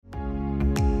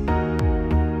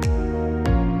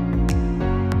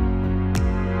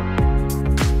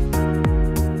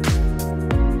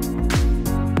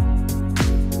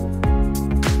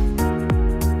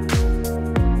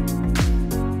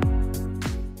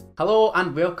Hello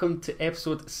and welcome to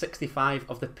episode 65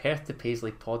 of the Perth to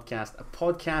Paisley podcast, a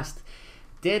podcast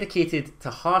dedicated to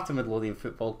Heart of Midlothian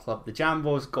Football Club. The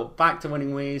Jambos got back to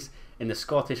winning ways in the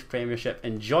Scottish Premiership,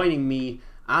 and joining me,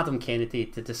 Adam Kennedy,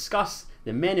 to discuss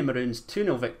the Men in Maroons'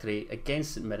 2-0 victory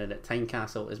against St Mirren at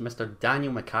Tynecastle is Mr.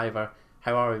 Daniel McIver.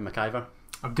 How are we, McIver?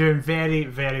 I'm doing very,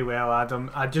 very well, Adam.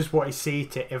 I just want to say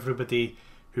to everybody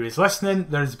who is listening,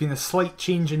 there's been a slight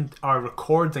change in our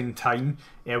recording time.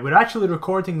 We're actually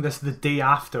recording this the day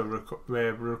after.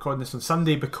 We're recording this on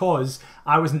Sunday because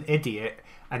I was an idiot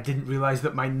and didn't realise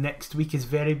that my next week is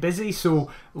very busy.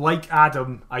 So, like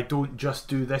Adam, I don't just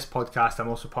do this podcast. I'm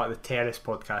also part of the Terrace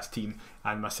podcast team,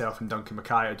 and myself and Duncan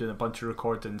Mackay are doing a bunch of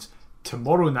recordings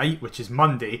tomorrow night, which is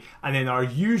Monday, and then our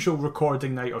usual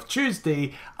recording night of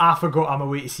Tuesday, I forgot I'm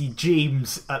away to see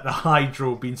James at the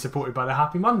Hydro being supported by the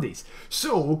Happy Mondays.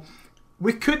 So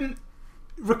we couldn't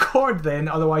record then,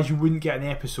 otherwise you wouldn't get an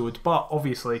episode, but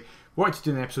obviously we wanted to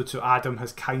do an episode, so Adam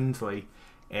has kindly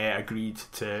agreed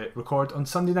to record on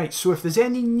Sunday night. So if there's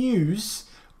any news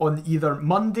on either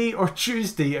Monday or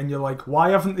Tuesday and you're like,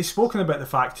 why haven't they spoken about the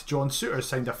fact John Souttar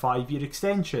signed a 5-year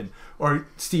extension or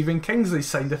Stephen Kingsley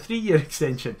signed a 3-year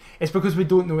extension, it's because we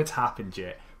don't know it's happened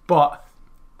yet. But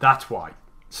that's why.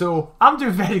 So I'm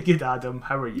doing very good, Adam.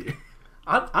 How are you?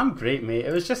 I'm great, mate.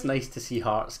 It was just nice to see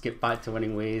Hearts get back to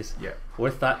winning ways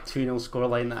with that 2-0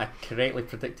 scoreline that I correctly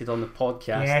predicted on the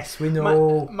podcast. Yes, we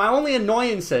know. My only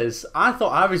annoyance is I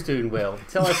thought I was doing well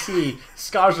until I see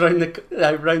Scars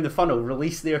Round the Funnel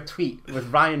release their tweet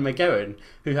with Ryan McGowan,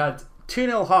 who had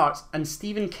 2-0 Hearts and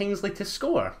Stephen Kingsley to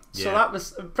score. So that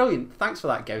was brilliant. Thanks for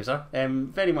that, Gowser.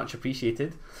 Very much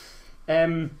appreciated.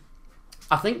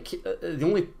 I think the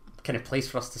only kind of place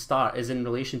for us to start is in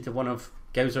relation to one of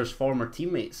Gowser's former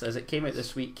teammates, as it came out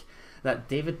this week that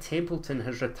David Templeton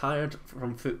has retired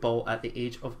from football at the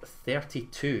age of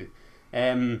 32.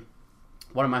 One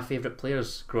of my favourite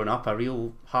players growing up, a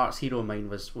real Hearts hero of mine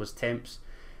was Temps,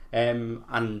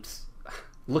 and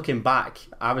looking back,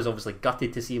 I was obviously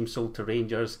gutted to see him sold to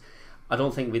Rangers. I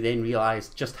don't think we then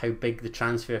realised just how big the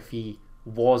transfer fee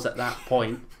was at that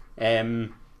point.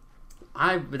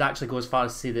 I would actually go as far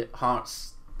as to say that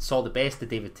Hearts saw the best of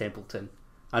David Templeton.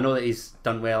 I know that he's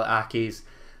done well at Accies,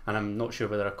 and I'm not sure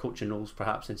whether a coaching role's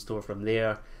perhaps in store from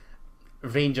there.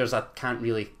 Rangers I can't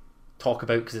really talk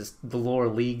about because it's the lower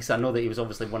leagues. I know that he was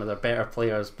obviously one of their better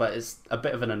players, but it's a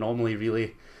bit of an anomaly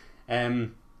really.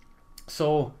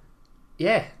 So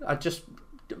yeah, I just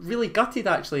really gutted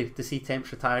actually to see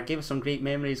Temps retire. Gave us some great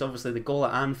memories. Obviously the goal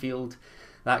at Anfield,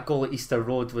 that goal at Easter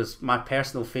Road was my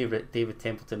personal favourite David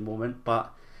Templeton moment,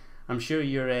 but I'm sure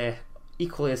you're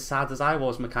equally as sad as I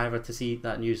was, McIver, to see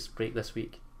that news break this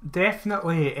week.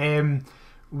 Definitely.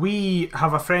 We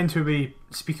have a friend who we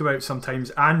speak about sometimes,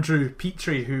 Andrew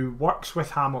Petrie, who works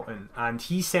with Hamilton, and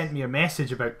he sent me a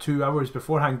message about 2 hours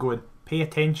beforehand going, pay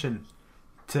attention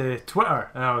to Twitter.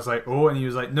 And I was like, oh, and he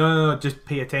was like, no, just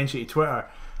pay attention to Twitter.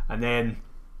 And then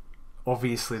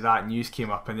obviously that news came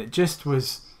up, and it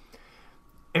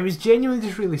was genuinely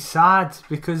just really sad,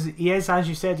 because he is, as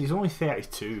you said, he's only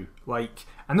 32. Like,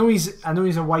 I know he's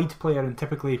a wide player, and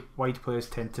typically wide players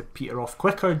tend to peter off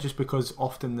quicker just because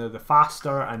often they're the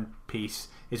faster, and pace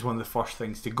is one of the first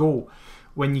things to go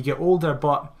when you get older.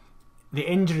 But the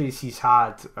injuries he's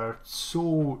had are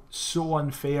so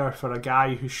unfair for a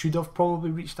guy who should have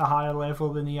probably reached a higher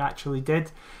level than he actually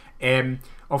did.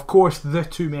 Of course, the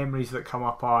two memories that come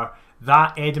up are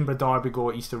that Edinburgh Derby goal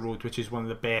at Easter Road, which is one of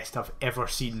the best I've ever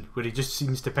seen, where he just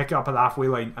seems to pick it up at the halfway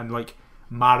line and, like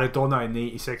Maradona in the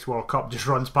 86 World Cup, just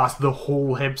runs past the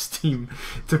whole Hibs team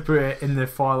to put it in the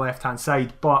far left hand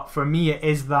side. But for me, it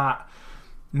is that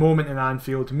moment in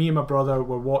Anfield. Me and my brother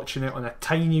were watching it on a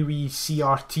tiny wee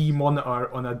CRT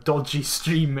monitor on a dodgy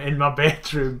stream in my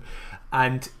bedroom,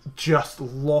 and just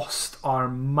lost our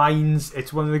minds.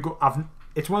 It's one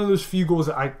of those few goals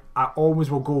that I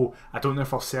always will go, I don't know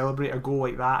if I'll celebrate a goal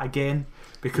like that again,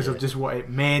 because of just what it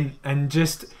meant. And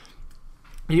just,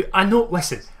 I know,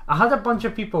 listen, I saw a bunch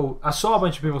of people,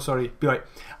 be like,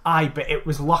 aye, but it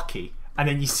was lucky. And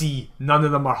then you see none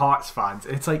of them are Hearts fans.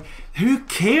 It's like, who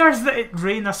cares that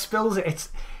Rayner spills it?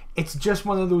 It's just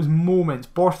one of those moments.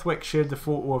 Borthwick shared the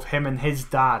photo of him and his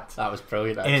dad. That was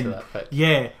brilliant, actually, that pic.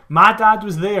 Yeah, my dad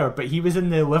was there, but he was in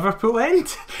the Liverpool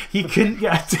end. He couldn't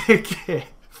get a ticket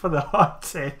for the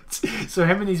Hearts end. So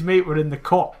him and his mate were in the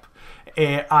Kop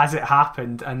as it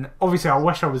happened. And obviously I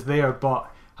wish I was there,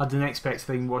 but had the next best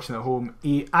thing watching at home.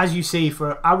 He, as you say,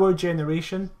 for our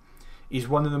generation, he's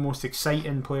one of the most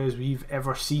exciting players we've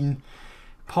ever seen.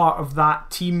 Part of that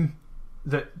team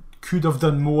that could have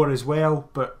done more as well,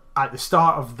 but at the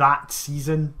start of that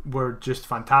season were just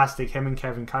fantastic. Him and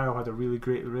Kevin Kyle had a really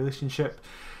great relationship.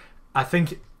 I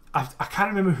think I can't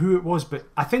remember who it was, but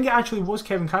I think it actually was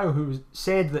Kevin Kyle who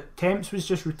said that Temps was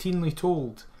just routinely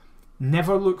told,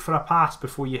 never look for a pass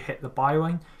before you hit the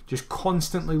byline. Just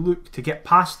constantly look to get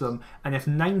past them, and if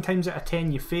 9 times out of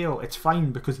 10 you fail, it's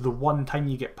fine, because the one time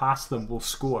you get past them will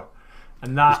score.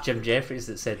 And that it was Jim Jeffries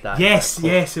that said that. Yes,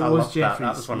 it was Jeffries.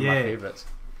 That was one of my favourites.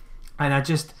 And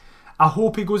I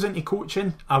hope he goes into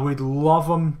coaching. I would love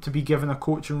him to be given a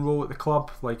coaching role at the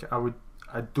club. Like, I would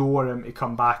adore him to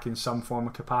come back in some form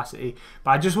of capacity.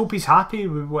 But I just hope he's happy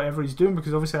with whatever he's doing,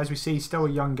 because obviously, as we say, he's still a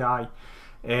young guy.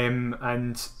 And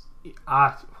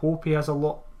I hope he has a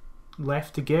lot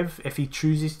left to give if he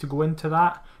chooses to go into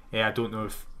that. I don't know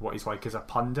what he's like as a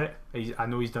pundit. I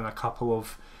know he's done a couple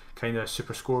of kind of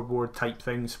Super Scoreboard type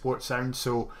things, Sports Sound,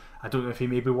 so I don't know if he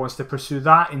maybe wants to pursue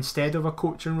that instead of a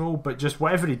coaching role. But just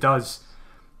whatever he does,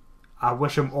 I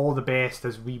wish him all the best,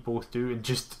 as we both do, and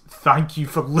just thank you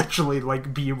for literally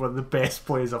like being one of the best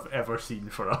players I've ever seen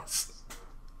for us.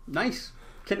 Nice.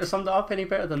 Couldn't have summed it up any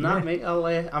better than that, mate.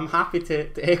 I'm happy to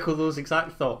echo those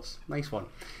exact thoughts. Nice one.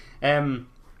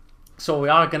 So we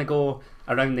are going to go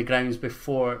around the grounds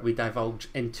before we divulge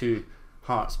into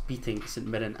Hearts beating St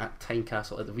Mirren at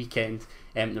Tynecastle at the weekend.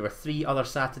 There were 3 other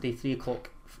Saturday 3 o'clock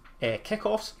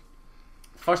kickoffs.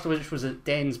 First of which was at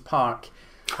Dens Park.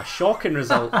 A shocking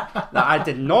result that I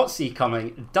did not see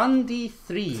coming. Dundee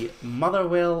 3,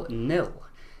 Motherwell 0.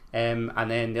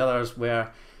 And then the others were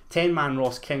 10-man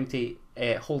Ross County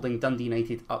holding Dundee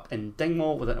United up in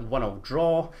Dingwall with a 1-0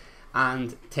 draw,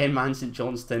 and 10-man St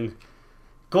Johnstone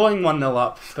going 1-0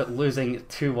 up but losing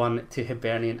 2-1 to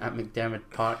Hibernian at McDermott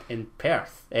Park in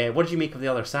Perth. What did you make of the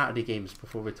other Saturday games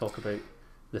before we talk about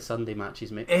the Sunday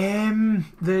matches, mate?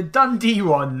 The Dundee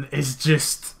one is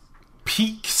just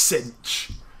peak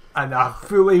cinch, and I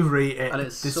fully rate it. And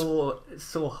it's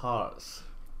so Hearts.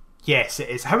 Yes, it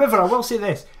is. However, I will say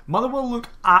this: Motherwell look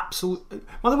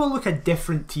a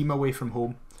different team away from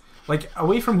home. Like,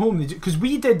 away from home, because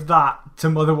we did that to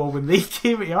Motherwell when they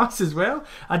came to us as well.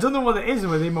 I don't know what it is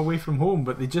with them away from home,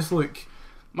 but they just look...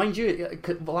 Mind you,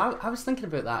 well, I was thinking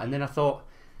about that, and then I thought,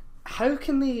 how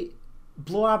can they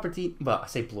blow Aberdeen... Well, I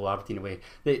say blow Aberdeen away.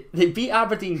 They beat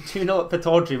Aberdeen 2-0 at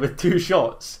Pittodrie with 2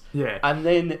 shots, and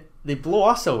then they blow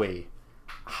us away.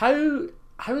 How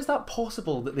is that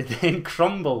possible that they then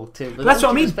crumble to... That's what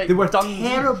I mean. They were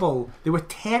terrible. They were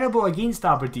terrible against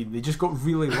Aberdeen. They just got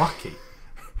really lucky.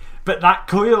 But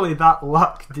that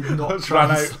luck did not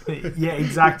translate. Yeah,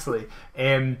 exactly.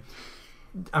 I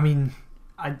mean,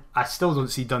 I still don't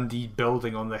see Dundee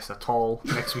building on this at all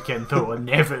next weekend. They'll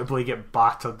inevitably get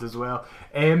battered as well.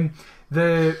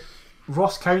 The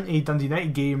Ross County Dundee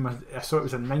United game, I saw it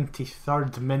was a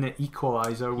 93rd minute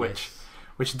equaliser,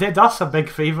 which did us a big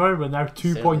favour. We're now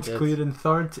 2 points clear in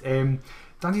third.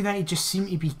 Dundee United just seem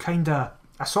to be kind of...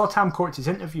 I saw Tam Courts'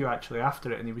 interview actually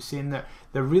after it, and he was saying that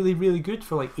they're really, really good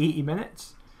for like 80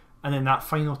 minutes, and then that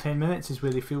final 10 minutes is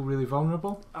where they feel really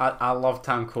vulnerable. I love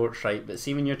Tam Courts, right? But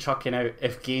see, when you're chucking out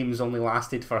if games only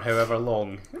lasted for however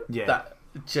long, that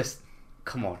just...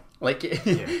 Come on. Like,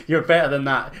 you're better than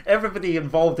that. Everybody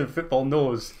involved in football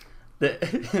knows that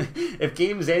if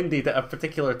games ended at a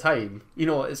particular time, you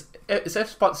know, it's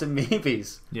ifs, buts and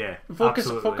maybes. Yeah,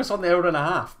 focus on the hour and a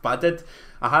half. But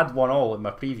I had 1-1 in my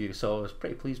preview, so I was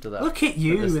pretty pleased with that. Look at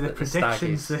you with the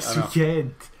predictions this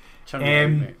weekend.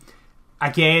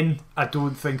 Again, I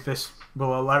don't think this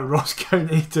will allow Ross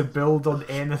County to build on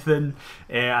anything.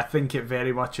 I think it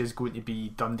very much is going to be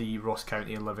Dundee, Ross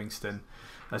County and Livingston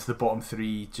as the bottom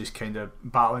 3, just kind of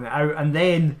battling it out. And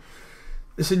then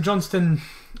the St Johnstone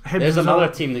Hibs. There's another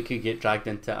team that could get dragged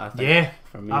into it, I think. Yeah,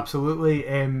 for me. Absolutely.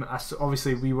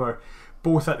 Obviously, we were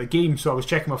both at the game, so I was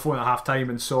checking my phone at half time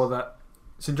and saw that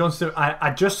St Johnstone...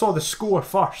 I just saw the score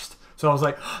first, so I was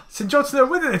like, St Johnstone are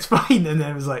winning, it's fine. And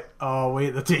then it was like, oh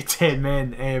wait, they're taking 10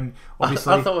 men.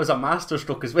 Obviously, I thought it was a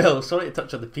masterstroke as well. Sorry to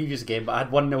touch on the previous game, but I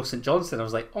had 1-0 St Johnstone. I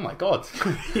was like, oh my god,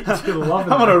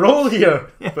 I'm on a roll here.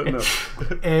 But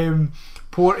no.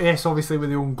 Porteous obviously with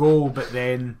the own goal, but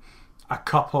then a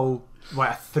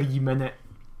 3-minute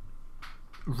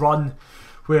run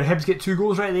where Hibs get 2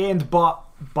 goals right at the end, but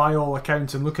by all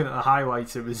accounts and looking at the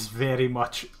highlights, it was very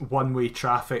much one-way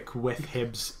traffic with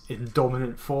Hibs in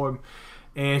dominant form.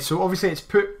 So obviously it's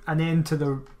put an end to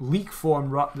the league form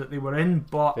rut that they were in,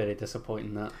 but very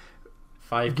disappointing that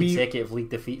 5 consecutive league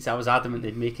defeats. I was adamant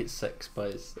they'd make it 6,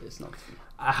 but it's not.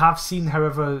 I have seen,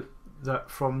 however,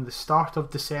 that from the start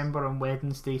of December on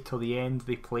Wednesday till the end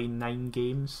they play 9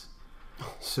 games.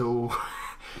 So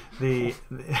they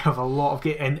have a lot of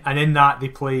games, and in that they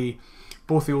play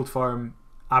both the Old Firm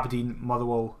Aberdeen,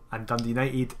 Motherwell and Dundee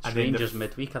United. And Rangers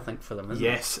midweek, I think, for them, isn't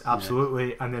it? Absolutely.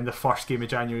 Yeah. And then the first game of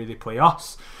January they play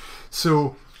us.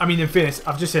 So, I mean, in fairness,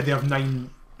 I've just said they have 9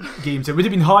 games. It would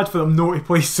have been hard for them not to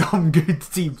play some good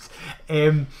teams.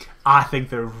 I think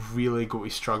they're really going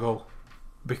to struggle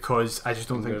because I just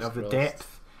don't think they have the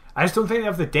depth.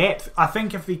 I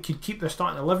think if they could keep their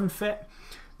starting 11 fit,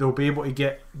 they'll be able to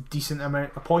get decent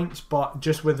amount of points. But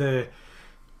just with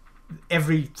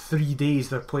every 3 days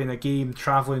they're playing a game,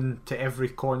 travelling to every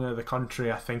corner of the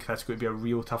country, I think that's going to be a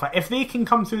real tough. If they can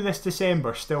come through this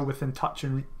December still within touch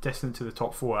and distance to the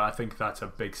top 4, I think that's a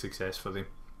big success for them.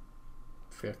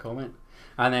 Fair comment.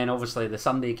 And then obviously the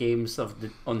Sunday games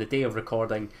on the day of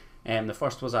recording. The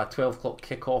first was a 12 o'clock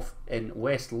kickoff in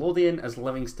West Lothian as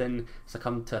Livingston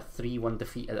succumbed to a 3-1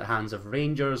 defeat at the hands of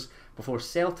Rangers before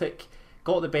Celtic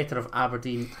got the better of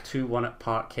Aberdeen 2-1 at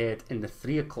Parkhead in the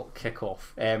 3 o'clock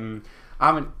kickoff. I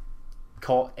haven't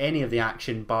caught any of the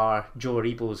action bar Joe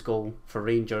Aribo's goal for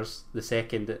Rangers, the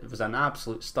second. It was an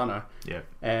absolute stunner. Yeah.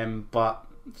 But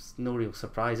it's no real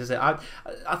surprise, is it? I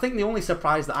think the only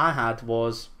surprise that I had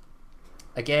was,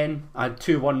 again, I had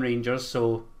 2-1 Rangers,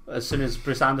 so as soon as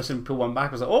Bruce Anderson pulled one back,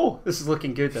 I was like, oh, this is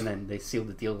looking good, and then they sealed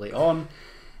the deal late on.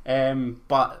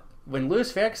 But when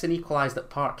Lewis Ferguson equalised at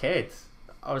Parkhead,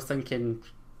 I was thinking,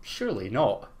 surely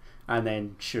not. And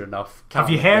then, sure enough, have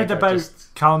you heard about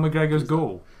Callum McGregor's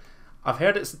goal? I've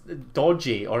heard it's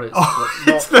dodgy, or it's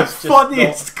it's the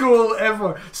funniest goal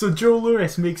ever. So Joe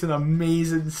Lewis makes an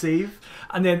amazing save,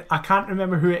 and then I can't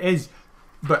remember who it is,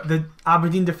 but the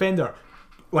Aberdeen defender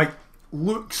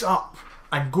looks up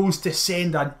and goes to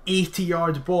send an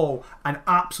 80-yard ball and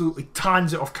absolutely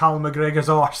tans it off Callum McGregor's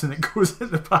arse, and it goes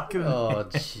in the back of the net.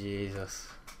 Oh, Jesus.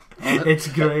 It's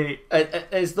great.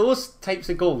 It's those types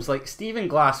of goals. Like, Stephen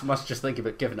Glass must just think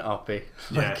about giving it up, eh?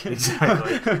 Yeah,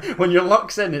 exactly. When your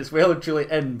luck's in, it's well and truly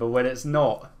in, but when it's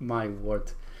not, my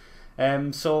word.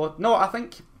 So, no, I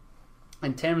think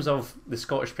in terms of the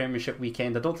Scottish Premiership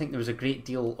weekend, I don't think there was a great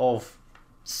deal of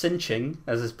cinching,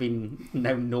 as has been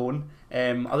now known,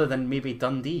 other than maybe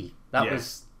Dundee. That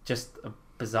was just a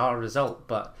bizarre result,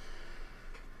 but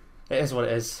it is what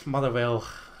it is. Motherwell,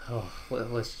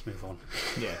 let's just move on.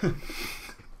 Yeah.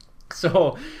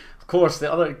 So, of course,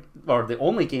 the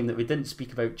only game that we didn't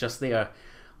speak about just there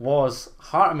was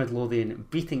Heart of Midlothian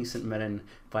beating St Mirren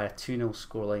by a 2-0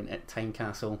 scoreline at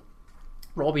Tynecastle.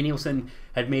 Robbie Neilson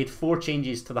had made 4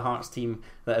 changes to the Hearts team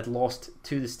that had lost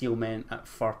to the Steelmen at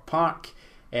Fir Park.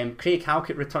 Craig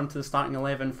Halkett returned to the starting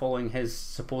 11 following his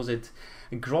supposed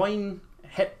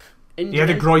hip injury. He had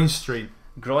a groin strain.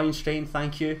 Groin strain,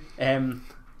 thank you.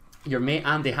 Your mate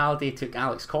Andy Halliday took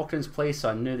Alex Cochrane's place, so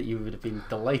I knew that you would have been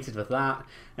delighted with that.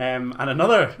 And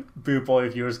another boo boy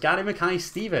of yours, Gary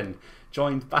Mackay-Stephen,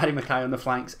 joined Barry Mackay on the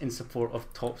flanks in support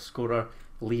of top scorer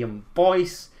Liam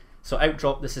Boyce. So out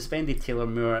dropped the suspended Taylor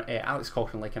Moore, Alex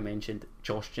Cochrane, like I mentioned,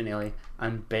 Josh Ginnelly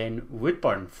and Ben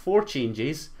Woodburn. 4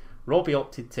 changes. Robbie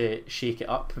opted to shake it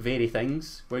up, vary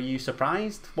things. Were you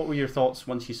surprised? What were your thoughts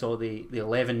once you saw the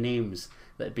 11 names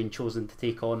that had been chosen to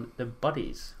take on the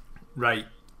Buddies? Right.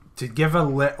 To give a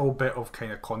little bit of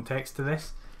kind of context to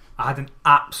this, I had an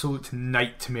absolute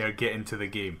nightmare getting to the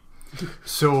game.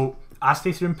 So, I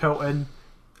stayed through in Pilton.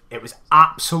 It was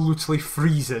absolutely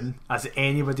freezing, as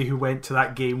anybody who went to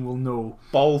that game will know.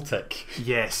 Baltic.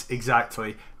 Yes,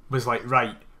 exactly. Was like,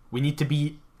 right, we need to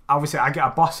be... Obviously, I get a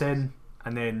bus in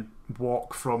and then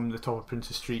walk from the top of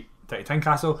Princess Street down to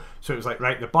Tynecastle. So it was like,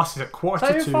 right, the bus is at 1:45.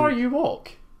 How far you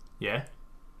walk? Yeah.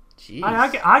 Jeez.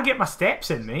 I get my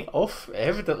steps in, mate.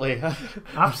 Evidently.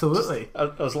 Absolutely.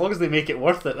 As long as they make it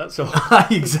worth it, that's all.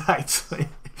 Exactly.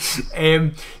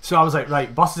 So I was like,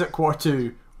 right, bus is at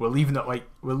 1:45. We're leaving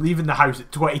the house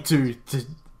at 22 to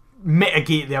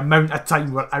mitigate the amount of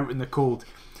time we're out in the cold.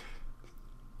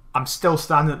 I'm still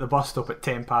standing at the bus stop at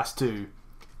 2:10.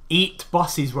 8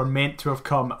 buses were meant to have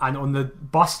come, and on the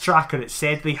bus tracker it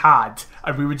said they had,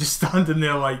 and we were just standing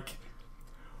there like,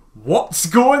 what's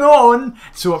going on?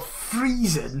 So at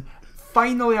freezing,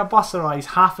 finally a bus arrives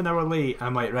half an hour late, and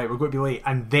I'm like, right, we're going to be late,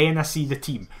 and then I see the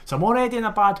team. So I'm already in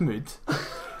a bad mood.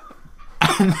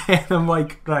 And then I'm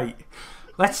like, right,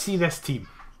 let's see this team.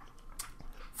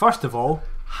 First of all,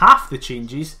 half the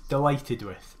changes, delighted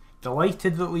with.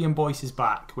 Delighted that Liam Boyce is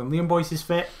back. When Liam Boyce is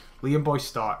fit, Liam Boyce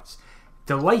starts.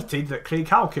 Delighted that Craig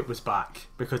Halkett was back,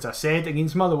 because I said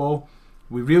against Motherwell,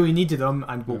 we really needed him,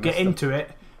 and we'll get into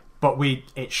it, but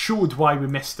it showed why we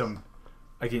missed him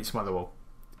against Motherwell.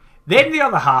 Then the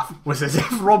other half was as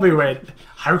if Robbie went,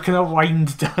 how can I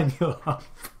wind Daniel up?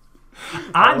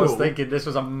 I was thinking this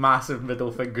was a massive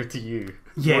middle finger to you.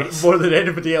 Yes. More than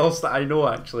anybody else that I know,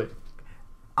 actually.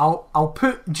 I'll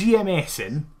put GMS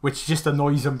in, which just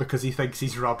annoys him because he thinks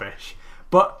he's rubbish.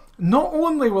 But not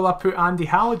only will I put Andy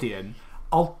Halliday in,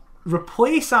 I'll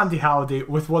replace Andy Halliday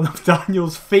with one of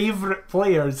Daniel's favourite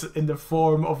players in the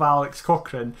form of Alex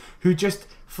Cochrane, who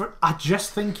I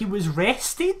just think he was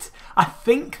rested. I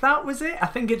think that was it. I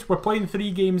think we're playing 3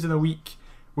 games in a week.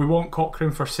 We want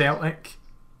Cochrane for Celtic.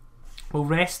 We'll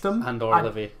rest him. And or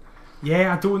Livy.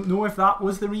 Yeah, I don't know if that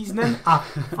was the reasoning. I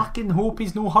fucking hope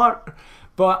he's no hurt.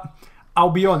 But I'll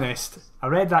be honest, I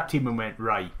read that team and went,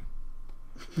 right,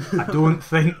 I don't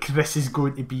think this is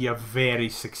going to be a very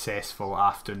successful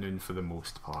afternoon for the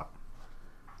most part.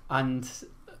 And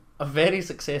a very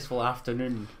successful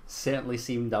afternoon certainly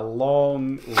seemed a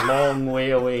long, long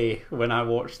way away when I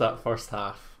watched that first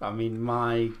half. I mean,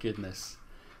 my goodness.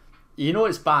 You know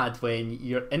it's bad when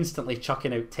you're instantly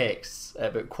chucking out texts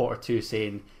at about 2:15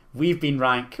 saying, "We've been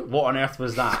rank, what on earth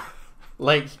was that?"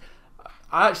 Like,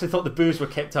 I actually thought the boos were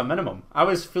kept to a minimum. I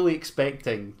was fully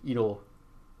expecting,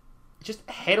 just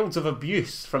heralds of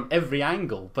abuse from every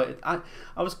angle. But I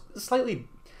was slightly,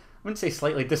 I wouldn't say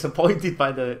slightly disappointed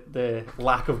by the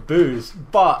lack of boos,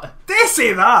 but... They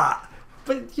say that!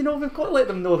 But, we've got to let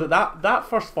them know that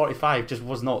first 45 just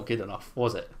was not good enough,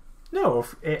 was it? No,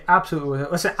 it absolutely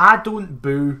wasn't. Listen, I don't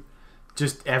boo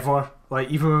just ever. Like,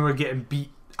 even when we're getting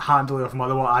beat handily off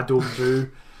Motherwell, I don't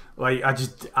boo. Like,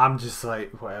 I'm just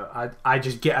like, well, I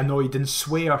just get annoyed and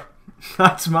swear.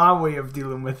 That's my way of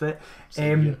dealing with it.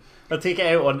 I'll take it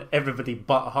out on everybody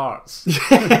but Hearts.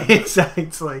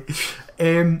 Exactly.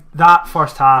 That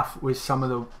first half was some of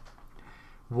the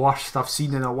worst I've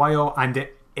seen in a while, and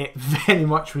it very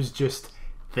much was just,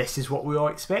 this is what we all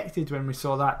expected when we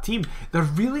saw that team. There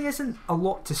really isn't a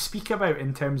lot to speak about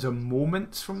in terms of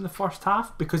moments from the first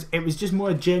half, because it was just more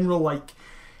a general, like,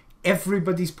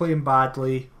 everybody's playing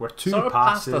badly, we're too sort of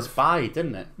passive. Passed us by,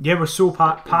 didn't it? Yeah, we're so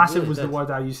passive really was did. the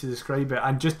word I used to describe it.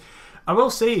 And just, I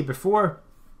will say, before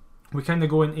we kind of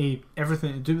go into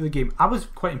everything to do with the game, I was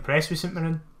quite impressed with St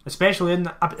Mirren, especially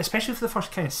for the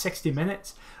first kind of 60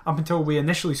 minutes up until we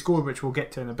initially scored, which we'll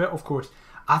get to in a bit, of course.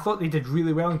 I thought they did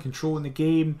really well in controlling the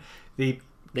game. They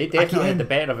definitely had the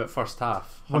better of it first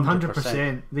half.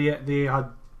 100%. They had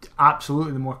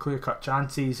absolutely the more clear-cut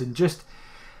chances, and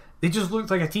they just looked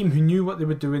like a team who knew what they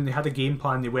were doing. They had a game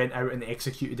plan. They went out and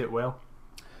executed it well.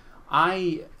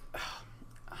 I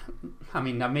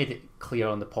mean, I made it clear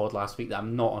on the pod last week that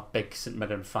I'm not a big St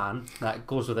Mirren fan. That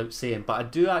goes without saying. But I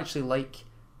do actually like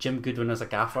Jim Goodwin as a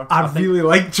gaffer. I really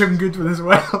like Jim Goodwin as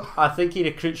well. I think he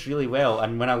recruits really well.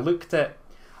 And when I looked at...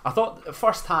 I thought the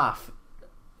first half,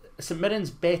 St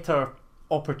Mirren's better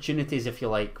opportunities, if you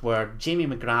like, were Jamie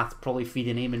McGrath probably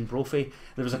feeding Eamon Brophy.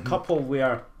 There was a couple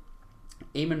where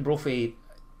Eamon Brophy,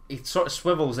 he sort of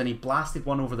swivels and he blasted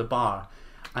one over the bar,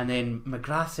 and then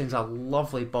McGrath sends a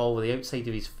lovely ball with the outside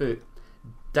of his foot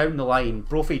down the line.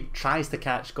 Brophy tries to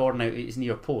catch Gordon out at his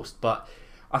near post, but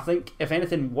I think if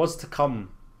anything was to come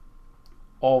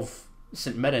of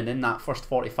St Mirren in that first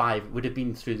 45, it would have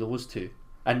been through those two.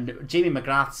 And Jamie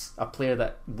McGrath's a player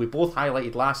that we both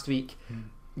highlighted last week.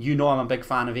 I'm a big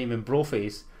fan of Eamon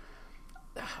Brophy's.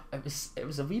 It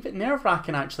was a wee bit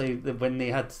nerve-wracking actually when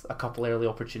they had a couple early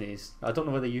opportunities. I don't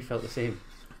know whether you felt the same.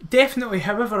 Definitely.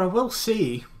 However, I will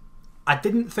say I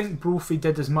didn't think Brophy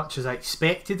did as much as I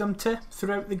expected him to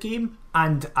throughout the game,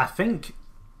 and I think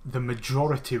the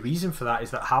majority reason for that is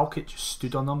that Halkett just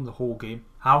stood on him the whole game.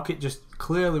 Halkett just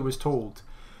clearly was told,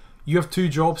 you have 2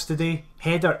 jobs today,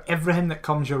 header everything that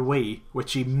comes your way,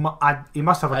 which he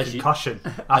must have a concussion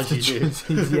after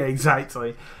yeah,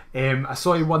 exactly. I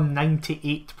saw he won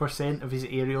 98% of his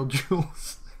aerial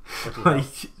duels. Like,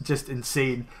 just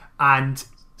insane. And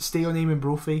stay on Eamon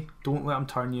Brophy, don't let him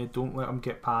turn you, don't let him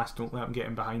get past, don't let him get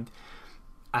in behind.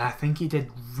 And I think he did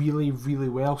really, really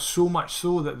well, so much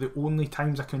so that the only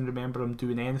times I can remember him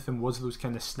doing anything was those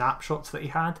kind of snapshots that he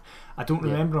had. I don't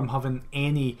remember him having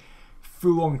any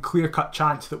full-on clear-cut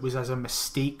chance that was as a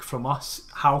mistake from us.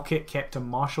 Halkett kept him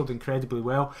marshalled incredibly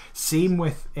well. Same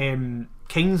with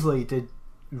Kingsley,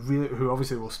 who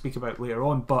obviously we'll speak about later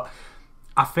on, but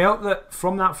I felt that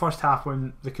from that first half,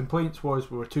 when the complaints was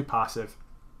we were too passive,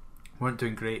 weren't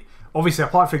doing great, obviously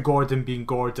apart from Gordon being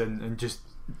Gordon and just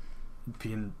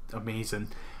being amazing,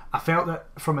 I felt that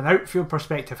from an outfield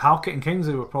perspective, Halkett and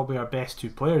Kingsley were probably our best 2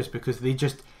 players, because they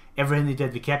just, everything they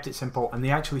did, they kept it simple, and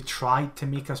they actually tried to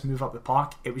make us move up the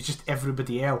park. It was just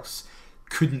everybody else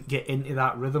couldn't get into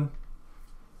that rhythm.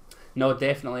 No,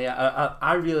 definitely.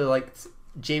 I really liked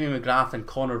Jamie McGrath and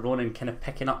Connor Ronan kind of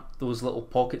picking up those little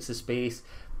pockets of space,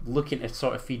 looking to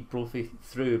sort of feed Brophy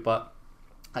through, but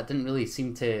that didn't really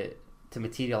seem to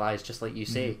materialise, just like you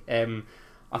say.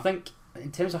 I think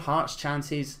in terms of Hearts'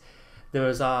 chances, There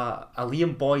was a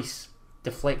Liam Boyce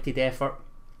deflected effort.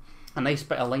 A nice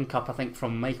bit of link up, I think,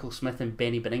 from Michael Smith and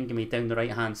Benny Beningame down the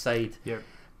right hand side. Yep.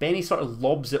 Benny sort of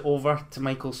lobs it over to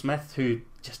Michael Smith, who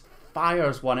just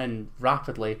fires one in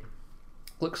rapidly.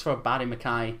 Looks for Barry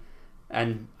Mackay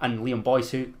and Liam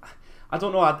Boyce, who, I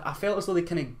don't know, I felt as though they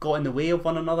kind of got in the way of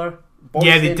one another. Boyce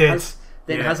yeah, they did.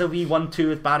 Has a wee 1-2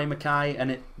 with Barry Mackay,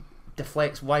 and it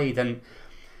deflects wide. And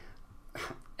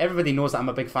everybody knows that I'm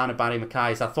a big fan of Barry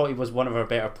Mackay's. I thought he was one of our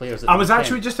better players. I was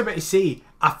actually just about to say,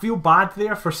 I feel bad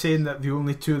there for saying that the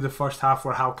only two of the first half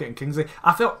were Halkett and Kingsley.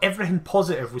 I felt everything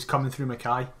positive was coming through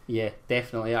Mackay. Yeah,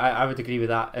 definitely. I would agree with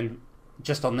that. And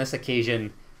just on this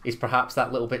occasion, he's perhaps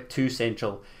that little bit too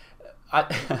central.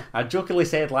 I jokingly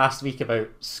said last week about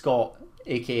Scott,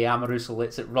 aka Amaruso,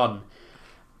 lets it run.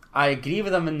 I agree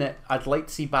with him in that I'd like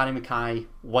to see Barry Mackay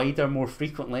wider more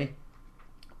frequently,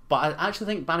 but I actually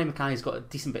think Barry Mackay's got a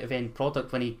decent bit of end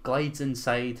product when he glides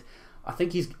inside. I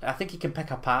think he can pick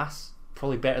a pass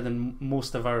probably better than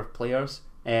most of our players.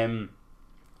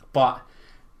 But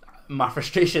my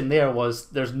frustration there was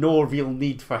there's no real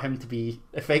need for him to be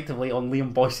effectively on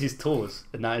Liam Boyce's toes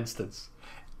in that instance.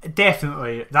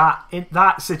 Definitely, that in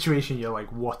that situation you're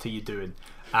like, what are you doing?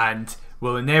 And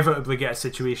we'll inevitably get a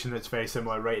situation that's very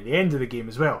similar right at the end of the game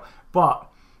as well. But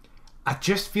I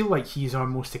just feel like he's our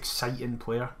most exciting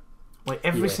player. Like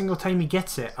every single time he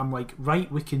gets it, I'm like,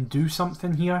 right, we can do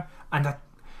something here. And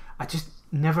I just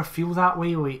never feel that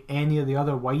way with any of the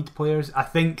other wide players. I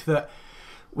think that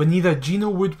when either Gino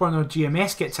Woodburn or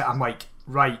GMS gets it, I'm like,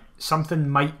 right, something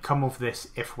might come of this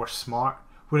if we're smart.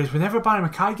 Whereas whenever Barry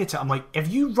Mackay gets it, I'm like, if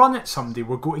you run at somebody,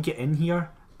 we're going to get in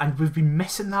here. And we've been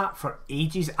missing that for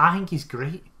ages. I think he's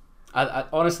great. I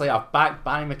honestly, I've backed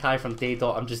Barry Mackay from day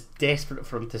dot. I'm just desperate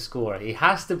for him to score. He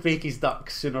has to break his duck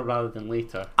sooner rather than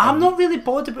later. I'm not really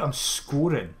bothered about him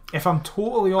scoring, if I'm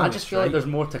totally honest. I just feel like there's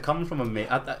more to come from him, mate.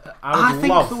 I would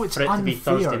love for it to be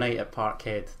Thursday night at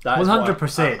Parkhead.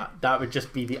 100%. That would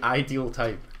just be the ideal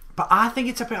time. But I think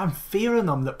it's a bit unfair on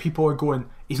him that people are going,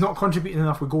 he's not contributing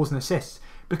enough with goals and assists.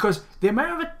 Because the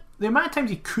amount of times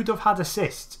he could have had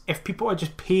assists if people are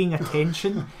just paying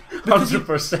attention.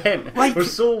 100%. Like, we're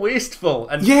so wasteful.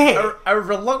 And our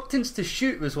reluctance to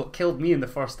shoot was what killed me in the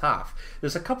first half.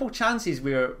 There's a couple chances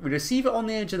where we receive it on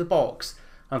the edge of the box.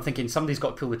 And I'm thinking somebody's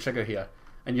got to pull the trigger here.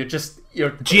 And you're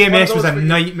GMS was a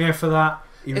nightmare for that.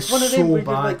 It's one of them where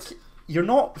bad. You're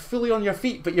not fully on your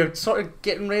feet, but you're sort of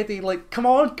getting ready, like, come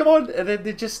on. And then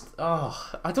they just,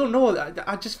 I don't know.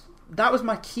 That was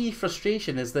my key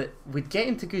frustration, is that we'd get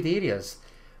into good areas,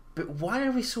 but why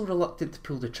are we so reluctant to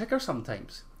pull the trigger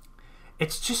sometimes?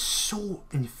 It's just so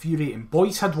infuriating.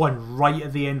 Boyce had one right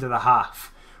at the end of the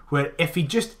half, where if he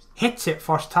just hits it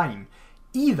first time,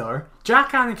 either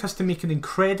Jack Annick has to make an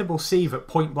incredible save at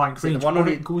point blank range, the one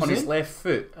on his left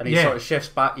foot, and he sort of shifts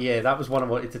back. Yeah, that was one I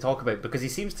wanted to talk about, because he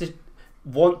seems to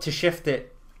want to shift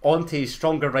it onto his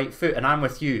stronger right foot, and I'm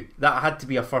with you. That had to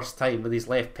be a first time with his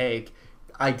left peg,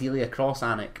 ideally across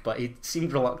Annick, but he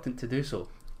seemed reluctant to do so.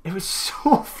 It was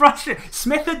so frustrating.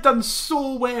 Smith had done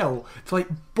so well to like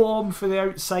bomb for the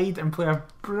outside and play a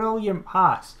brilliant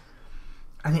pass,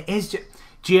 and it is just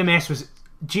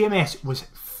GMS was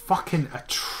fucking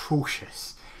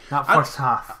atrocious that first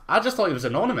half. I just thought he was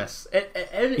anonymous.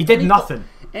 He did nothing.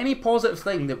 Any positive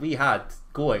thing that we had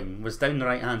going was down the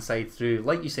right hand side through,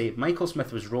 like you say, Michael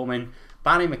Smith was roaming,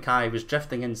 Barry Mackay was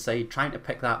drifting inside trying to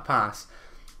pick that pass.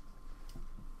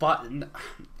 But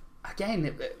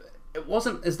again, it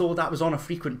wasn't as though that was on a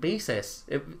frequent basis.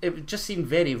 It just seemed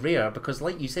very rare, because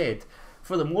like you said,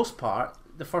 for the most part,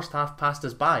 the first half passed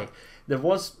us by. There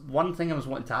was one thing I was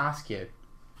wanting to ask you,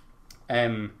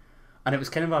 and it was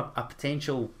kind of a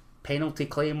potential penalty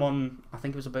claim on, I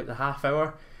think it was about the half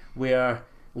hour, where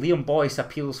Liam Boyce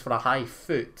appeals for a high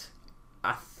foot.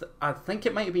 I think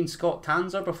it might have been Scott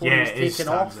Tanzer before he was taken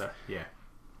off. Yeah.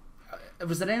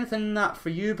 Was there anything in that for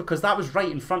you? Because that was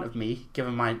right in front of me,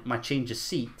 given my change of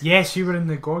seat. Yes, you were in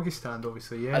the Gorgie stand,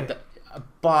 obviously, yeah.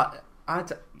 But I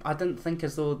didn't think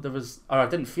as though there was, or I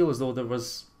didn't feel as though there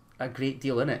was a great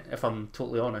deal in it, if I'm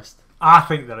totally honest. I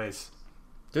think there is.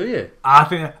 Do you? I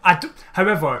think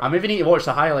however, I maybe need to watch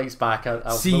the highlights back.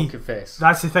 I'll will confess.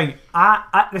 That's the thing.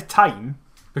 At the time,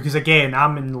 because again,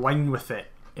 I'm in line with it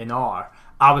in R,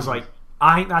 I was like,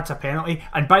 I think that's a penalty.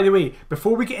 And by the way,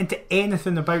 before we get into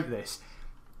anything about this,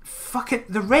 fuck it,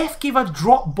 the ref gave a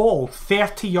drop ball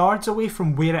 30 yards away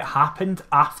from where it happened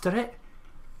after it.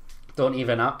 Don't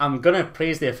even. I'm going to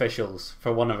praise the officials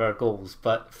for one of our goals,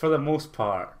 but for the most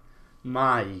part,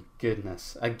 my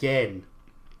goodness, again.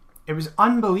 It was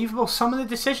unbelievable. Some of the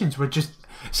decisions were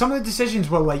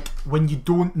like when you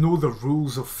don't know the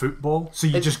rules of football, so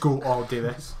you just go, oh, I'll do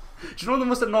this. you know what the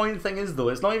most annoying thing is though?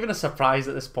 It's not even a surprise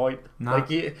at this point. Nah.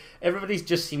 Like everybody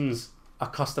just seems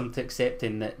accustomed to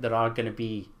accepting that there are going to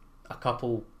be a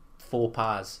couple faux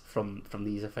pas from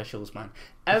these officials, man.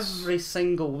 Every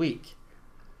single week.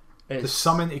 There's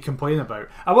something to complain about.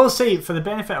 I will say, for the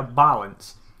benefit of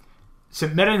balance,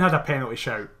 St Mirren had a penalty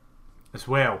shout as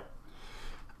well,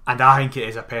 and I think it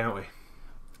is a penalty.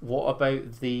 What about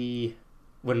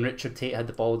when Richard Tate had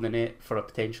the ball in the net for a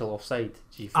potential offside?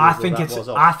 Do you feel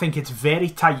I think it's very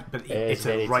tight, but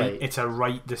it's a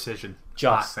right decision.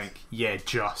 Just, I think, yeah,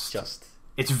 just.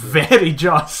 It's Yeah. very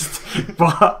just,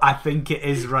 but I think it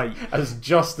is right. As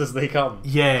just as they come.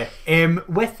 Yeah.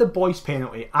 With the Boyce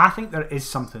penalty, I think there is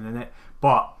something in it,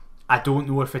 but I don't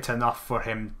know if it's enough for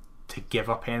him to give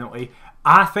a penalty.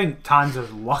 I think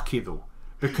Tanzer's lucky though,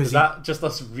 because is that just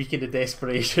us reeking of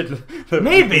desperation?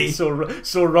 Maybe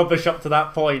so rubbish up to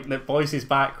that point that Boyce is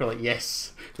back. We're like,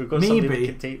 yes, we've got somebody that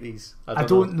can take these. I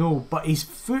don't know, but his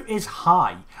foot is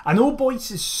high. I know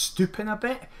Boyce is stooping a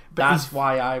bit, but that's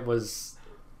why I was.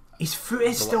 His foot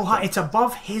is still high. It's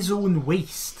above his own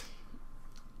waist.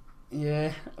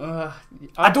 Yeah.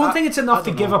 I don't think it's enough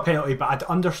to give a penalty, but I'd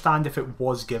understand if it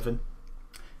was given.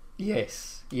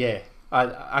 Yes. Yeah.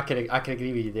 I can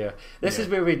agree with you there. This is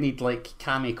where we need like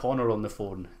Cammy Connor on the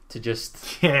phone to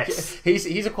just. Yes.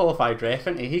 He's a qualified ref,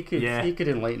 isn't he? He could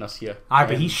enlighten us here. Aye,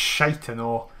 but he's shite and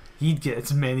all. He'd get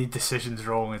as many decisions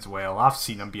wrong as well. I've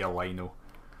seen him be a lino.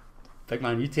 Big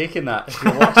man, you taking that if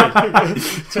you're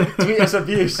watching? Tweet us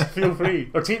abuse, feel free,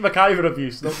 or tweet McIver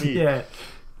abuse, not me. Yeah.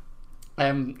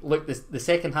 Look, the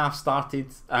second half started,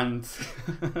 and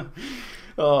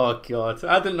oh god,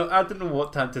 I didn't know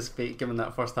what to anticipate given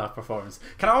that first half performance.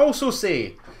 Can I also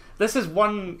say, this is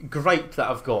one gripe that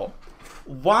I've got.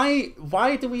 Why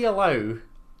do we allow?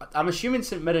 I'm assuming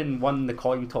St Mirren won the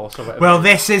coin toss or whatever. Well,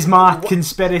 this is my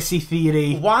conspiracy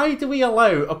theory. Why do we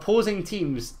allow opposing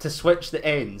teams to switch the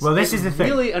ends? Well, this is the thing. It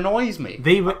really annoys me.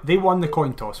 They won the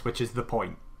coin toss, which is the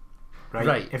point,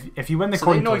 right? If you win the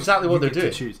coin toss, they know exactly what they're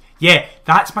doing. Choose. Yeah,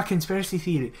 that's my conspiracy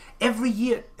theory. Every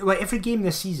year, like every game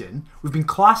this season, we've been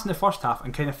class in the first half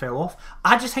and kind of fell off.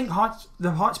 I just think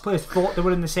the Hearts players thought they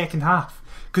were in the second half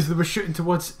because they were shooting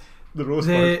towards the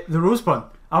Rosebud.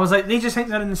 I was like, they just think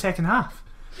they're in the second half.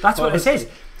 That's what it says.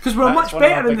 Because we're much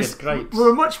better in this.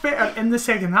 We're much better in the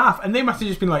second half, and they must have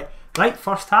just been like, right,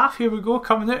 first half, here we go,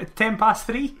 coming out at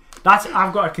 3:10.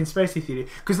 I've got a conspiracy theory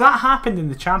because that happened in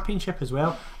the Championship as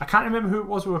well. I can't remember who it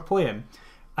was we were playing.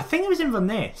 I think it was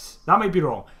Inverness. That might be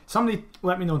wrong. Somebody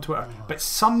let me know on Twitter. But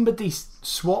somebody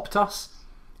swapped us,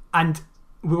 and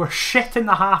we were shit in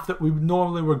the half that we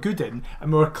normally were good in,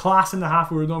 and we were class in the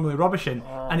half we were normally rubbish in,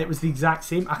 and it was the exact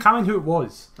same. I can't remember who it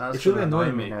was. It's really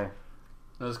annoying me.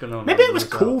 Maybe it was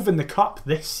Cove in the Cup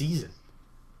this season.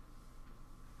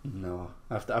 No,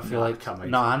 I feel like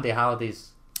Andy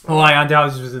Halliday's. Oh, Andy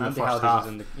Halliday's was in the first half. That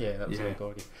was in the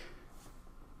Gorgie.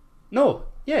 No,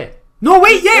 yeah. No,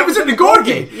 wait, yeah, it was in the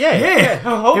Gorgie. Yeah.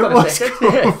 Oh, hold on a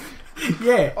second.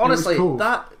 Yeah, honestly,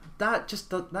 that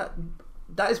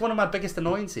is one of my biggest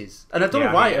annoyances, and I don't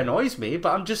know why it annoys me,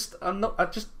 but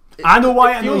I know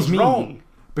why it annoys me. Wrong.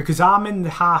 Because I'm in the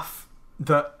half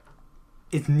that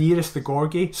is nearest the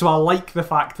Gorgie, so I like the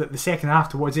fact that the second half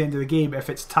towards the end of the game, if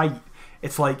it's tight,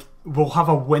 it's like we'll have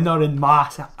a winner in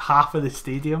mass half of the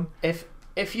stadium. If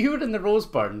you were in the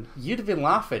Roseburn, you'd have been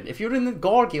laughing. If you were in the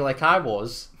Gorgie like I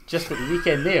was just at the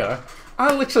weekend there,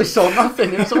 I literally saw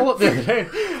nothing. It was all up there.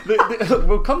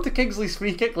 We'll come to Kingsley's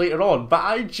free kick later on, but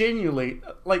I genuinely,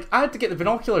 I had to get the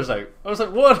binoculars out. I was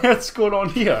like, what on earth's going on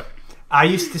here? I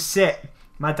used to sit,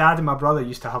 my dad and my brother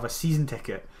used to have a season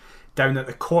ticket down at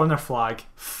the corner flag,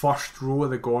 first row of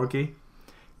the Gorgie,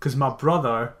 because my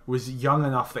brother was young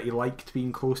enough that he liked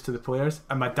being close to the players,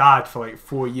 and my dad for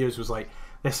 4 years was like,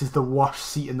 this is the worst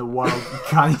seat in the world, you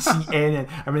can't see anything.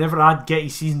 And whenever I'd get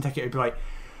his season ticket, I'd be like,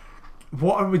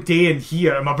 what are we doing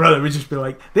here? And my brother would just be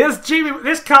like, there's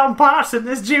Callum Paterson,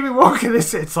 there's Jamie Walker,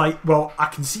 it's like, well, I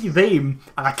can see them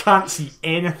and I can't see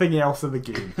anything else in the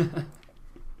game.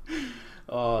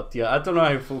 Oh dear, I don't know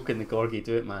how folk in the Gorgie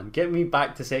do it, man. Get me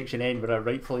back to Section N where I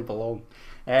rightfully belong.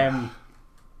 And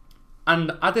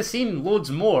I'd have seen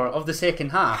loads more of the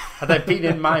second half had I been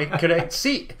in my correct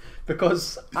seat,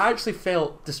 because I actually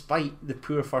felt, despite the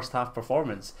poor first half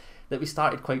performance, that we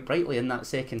started quite brightly in that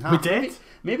second half. We did?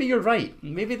 Maybe you're right.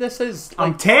 Maybe this is...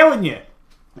 I'm telling you.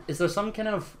 Is there some kind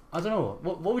of... I don't know.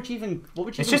 What would you even...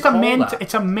 It's just a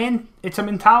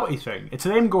mentality thing. It's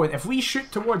them going, if we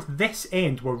shoot towards this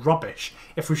end, we're rubbish.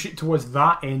 If we shoot towards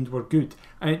that end, we're good.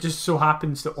 And it just so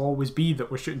happens to always be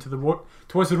that we're shooting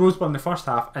towards the Rosebud in the first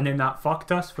half, and then that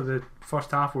fucked us for the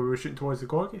first half where we were shooting towards the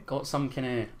Gorgie. Got some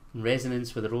kind of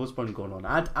resonance with the Roseburn going on.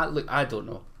 I don't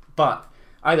know, but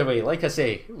either way, like I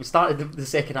say, we started the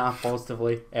second half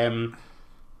positively.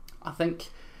 I think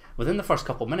within the first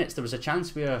couple of minutes there was a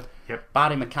chance where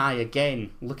Barry Mackay,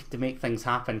 again looking to make things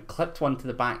happen, clipped one to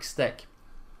the back stick,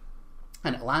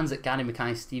 and it lands at Gary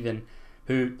Mackay-Steven,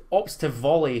 who opts to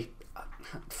volley.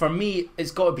 For me,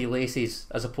 it's got to be Lacey's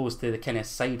as opposed to the kind of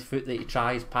side foot that he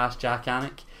tries past Jack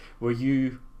Anik. Were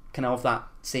you kind of that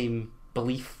same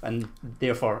belief and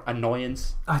therefore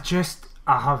annoyance? I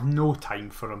have no time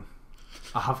for him.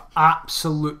 I have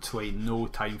absolutely no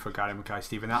time for Gary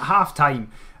Mackay-Steven. At half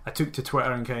time, I took to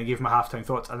Twitter and kind of gave my half-time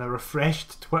thoughts, and I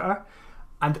refreshed Twitter,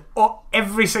 and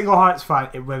every single Hearts fan,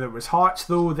 whether it was Hearts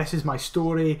though, This Is My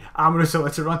Story, Amorous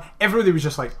Let It Run, everybody was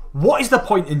just like, what is the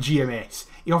point in GMS?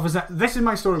 He offers that. This Is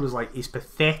My Story was like, he's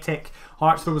pathetic.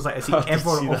 Hearts though was like, has he ever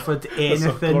offered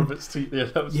anything? Corbett's tweet there.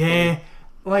 That was yeah, funny.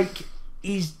 Like,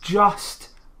 he's just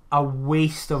a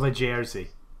waste of a jersey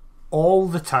all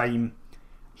the time.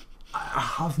 I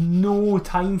have no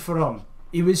time for him.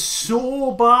 He was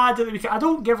so bad at the weekend. I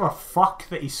don't give a fuck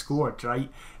that he scored,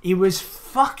 right? He was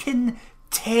fucking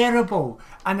terrible,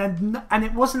 and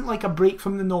it wasn't like a break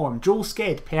from the norm. Joel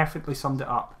Sked perfectly summed it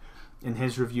up in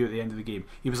his review at the end of the game.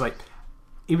 He was like,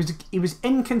 he was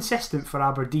inconsistent for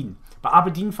Aberdeen, but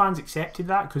Aberdeen fans accepted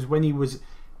that because when he was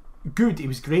good, he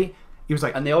was great. He was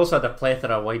like, and they also had a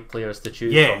plethora of wide players to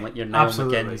choose from, like your Niall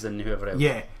McGinns and whoever else.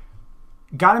 Yeah,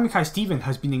 Gary Mackay-Steven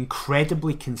has been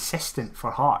incredibly consistent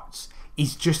for Hearts.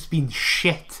 He's just been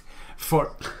shit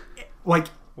for like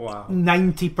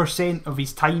 90% of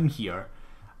his time here.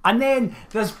 And then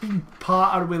there's been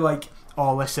patter with like,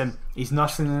 oh listen, he's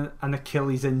nursing an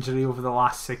Achilles injury over the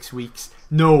last 6 weeks.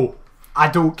 No, I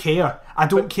don't care. I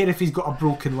don't care if he's got a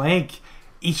broken leg.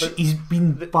 He's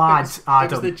been bad,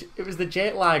 Adam. It was the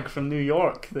jet lag from New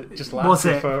York that just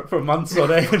lasted for months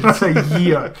on end. For a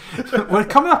year. We're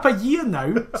coming up a year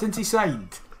now since he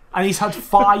signed, and he's had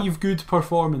 5 good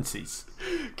performances.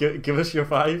 Give us your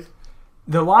 5.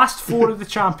 The last 4 of the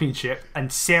Championship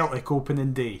and Celtic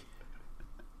opening day.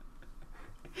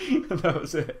 That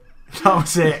was it. That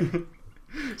was it.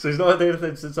 So he's not had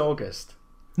anything since August.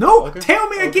 No, tell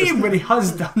me a game where he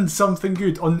has done something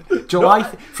good on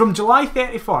from July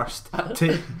 31st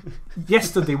to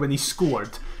yesterday when he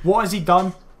scored. What has he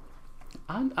done?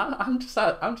 I'm just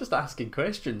asking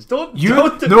questions. I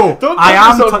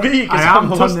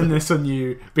am turning this on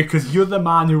you because you're the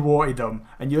man who wanted him,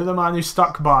 and you're the man who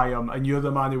stuck by him, and you're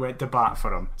the man who went to bat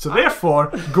for him. So therefore,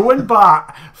 go and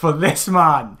bat for this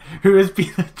man who has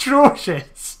been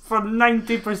atrocious for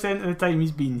 90% of the time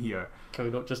he's been here. Can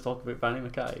we not just talk about Barry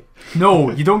Mackay?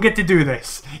 No, you don't get to do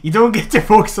this. You don't get to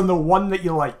focus on the one that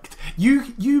you liked.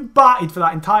 You batted for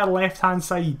that entire left-hand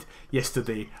side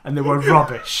yesterday, and they were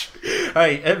rubbish.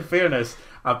 Hey, in fairness,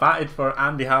 I batted for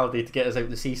Andy Halliday to get us out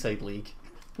the Seaside League.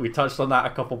 We touched on that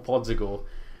a couple pods ago.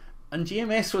 And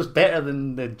GMS was better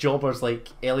than the jobbers like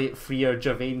Elliot Freer,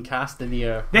 Javane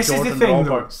Castanier, Jordan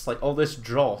Roberts, like all this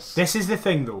dross. This is the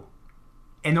thing, though.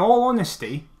 In all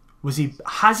honesty,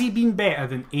 has he been better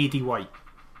than AD White?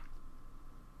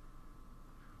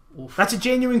 Oof. That's a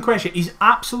genuine question. He's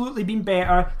absolutely been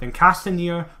better than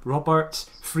Castanier, Roberts,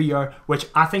 Freer, which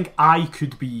I think I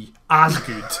could be as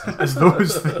good as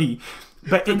those 3.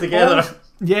 But together.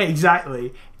 Yeah,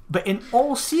 exactly. But in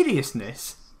all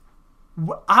seriousness,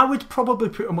 I would probably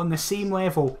put him on the same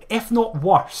level, if not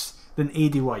worse, than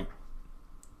AD White.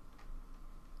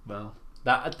 Well,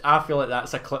 I feel like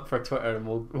that's a clip for Twitter, and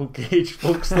we'll gauge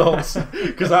folks' thoughts,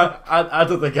 because I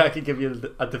don't think I can give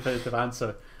you a definitive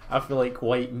answer. I feel like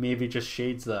White maybe just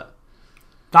shades that.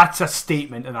 That's a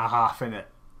statement and a half, innit?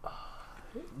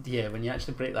 Yeah, when you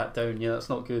actually break that down, yeah, that's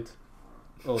not good.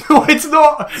 Oh. No, it's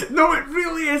not. No, it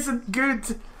really isn't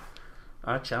good.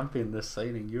 I championed this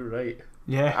signing. You're right.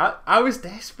 Yeah, I was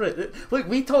desperate. Look,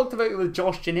 we talked about it with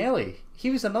Josh Ginnelly. He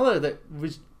was another that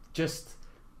was just.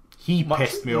 He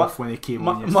pissed me off when he came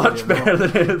on yesterday. Much better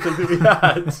than anything that we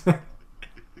had.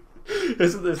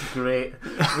 Isn't this great?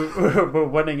 We're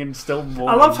winning and still more.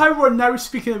 I love how we're now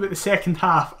speaking about the second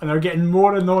half and are getting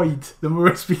more annoyed than we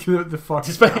were speaking about the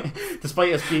first.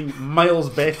 Despite us being miles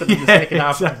better in the second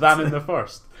half than in the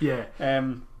first. Yeah.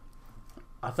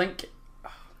 I think.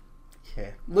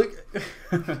 Yeah. Look.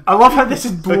 I love how this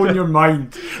is blowing your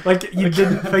mind. Like you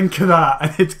didn't think of that,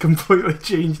 and it's completely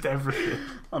changed everything.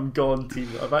 I'm gone, team.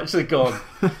 I've actually gone.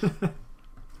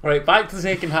 Right, back to the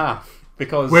second half.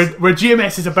 Because where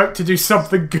GMS is about to do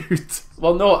something good.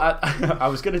 Well, no, I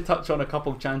was going to touch on a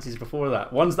couple of chances before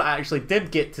that. Ones that I actually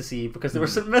did get to see because there were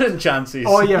St Mirren chances.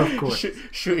 Oh yeah, of course.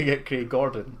 Shooting at Craig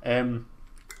Gordon.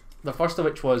 The first of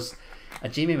which was a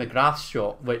Jamie McGrath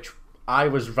shot, which I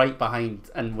was right behind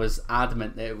and was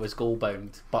adamant that it was goal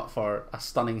bound, but for a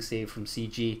stunning save from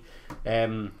CG.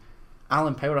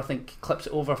 Alan Power, I think, clips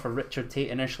it over for Richard Tate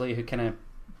initially, who kind of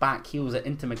back heels it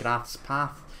into McGrath's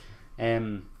path.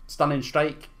 Stunning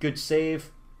strike, good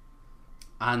save,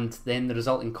 and then the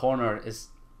resulting corner is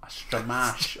a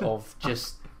stramash of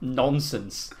just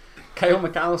nonsense. Kyle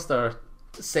McAllister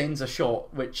sends a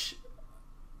shot which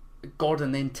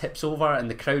Gordon then tips over, and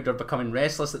the crowd are becoming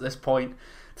restless at this point.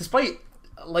 Despite,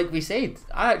 like we said,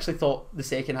 I actually thought the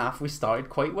second half we started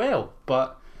quite well,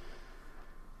 but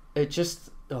it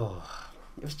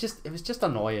was just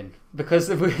annoying because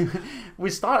we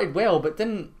started well, but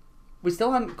we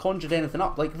still hadn't conjured anything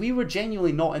up. Like, we were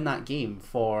genuinely not in that game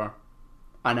for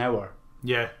an hour,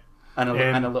 and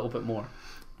a little bit more.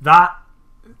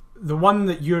 The one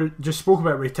that you just spoke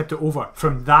about where he tipped it over,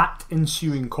 from that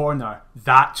ensuing corner,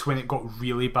 that's when it got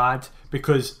really bad,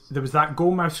 because there was that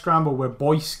goalmouth scramble where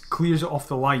Boyce clears it off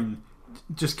the line,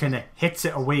 just kind of hits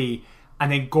it away,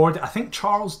 and then Gordon, I think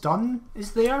Charles Dunn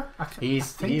is there.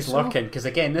 He's lurking, because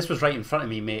again, this was right in front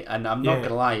of me, mate, and I'm not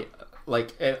gonna lie,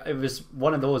 like it was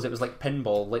one of those. It was like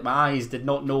pinball. Like, my eyes did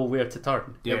not know where to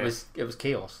turn. Yeah. It was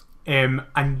chaos.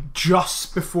 And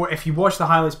just before, if you watch the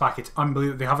highlights back, it's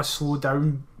unbelievable. They have a slowed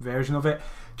down version of it.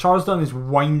 Charles Dunn is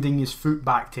winding his foot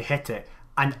back to hit it,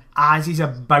 and as he's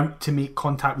about to make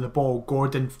contact with the ball,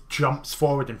 Gordon jumps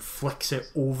forward and flicks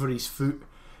it over his foot,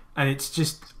 and it's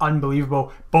just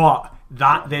unbelievable. But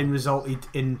that then resulted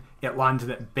in it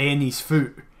landing at Benny's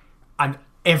foot, and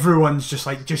everyone's just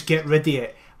like, just get rid of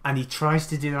it. And he tries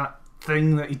to do that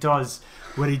thing that he does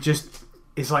where he just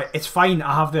is like, it's fine,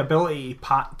 I have the ability,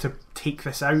 Pat, to take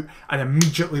this out, and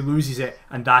immediately loses it,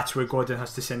 and that's where Gordon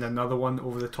has to send another one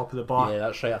over the top of the bar. Yeah,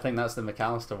 that's right. I think that's the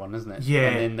McAllister one, isn't it? Yeah.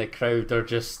 And then the crowd are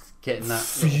just getting that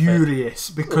furious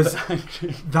because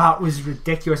that was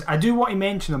ridiculous. I do want to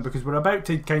mention them because we're about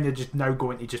to kind of just now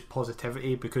go into just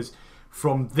positivity, because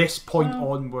from this point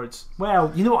onwards,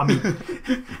 well, you know what I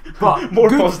mean. But more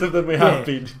positive than we have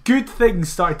been. Good things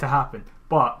started to happen.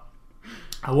 But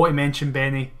I want to mention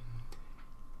Benny.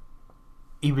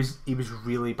 He was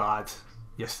really bad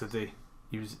yesterday.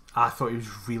 I thought he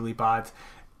was really bad.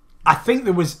 I think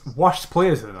there was worse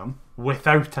players than him,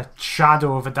 without a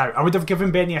shadow of a doubt. I would have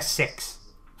given Benny a 6,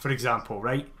 for example,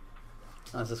 right?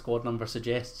 As the squad number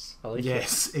suggests.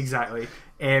 Yes, exactly.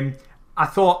 I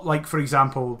thought, like, for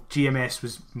example, GMS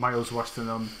was miles worse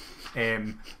than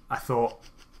him. I thought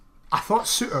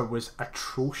Suter was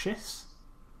atrocious.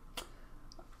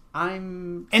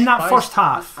 I'm in that surprised, first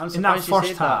half. I'm in that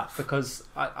first half, because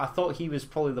I thought he was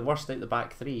probably the worst out the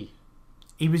back three.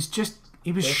 He was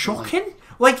shocking.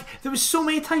 Like, there was so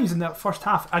many times in that first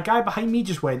half, a guy behind me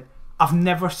just went, "I've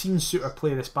never seen Suter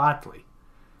play this badly."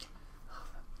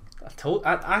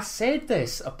 I said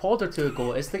this a pod or two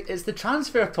ago. It's the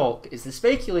transfer talk. It's the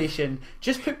speculation.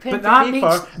 Just put pen to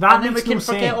paper, and then we can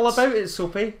forget all about it.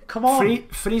 Soapy, come on.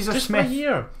 Fraser just Smith. For a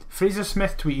year. Fraser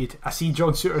Smith tweeted, "I see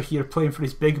John Suter here playing for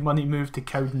his big money move to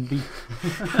Cowdenbeath,"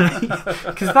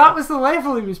 because that was the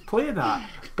level he was playing at.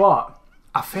 But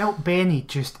I felt Benny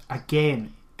just,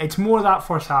 again, it's more that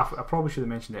first half. I probably should have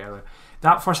mentioned it earlier.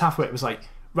 That first half where it was like,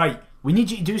 right, we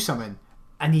need you to do something,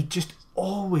 and he just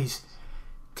always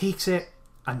takes it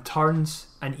and turns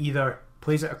and either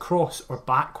plays it across or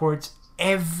backwards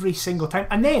every single time.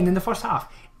 And then in the first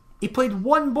half, he played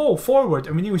one ball forward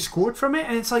and we knew he scored from it,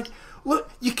 and it's like,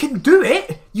 look, you can do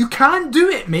it. You can do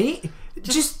it, mate.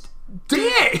 Just do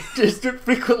it. Just do it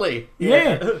frequently.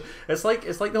 Yeah. It's like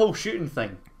the whole shooting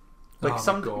thing. Like,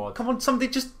 God. Come on, somebody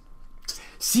just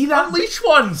see that unleash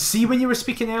one. See, when you were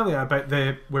speaking earlier about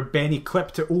where Benny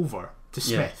clipped it over to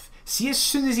Smith. See, as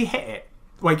soon as he hit it,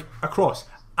 like, across,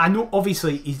 I know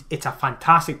obviously it's a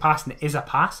fantastic pass and it is a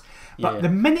pass, but the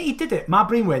minute he did it, my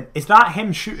brain went, is that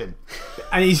him shooting?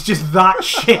 And he's just that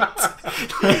shit.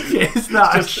 Like, is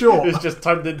that a shot? It's just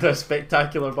turned into a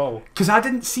spectacular ball. Because I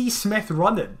didn't see Smith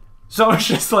running, so I was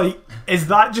just like, is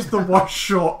that just the worst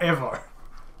shot ever?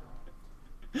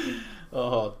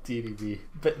 Oh, dearie me.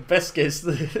 But Biscuit's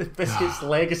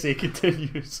legacy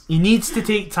continues. He needs to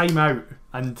take time out,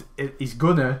 and he's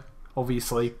gonna,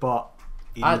 obviously, but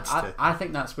I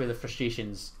think that's where the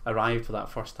frustrations arrived for that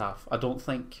first half. I don't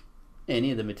think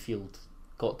any of the midfield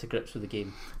got to grips with the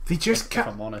game. They just if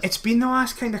I'm honest. It's been the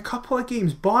last kind of couple of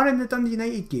games, barring the Dundee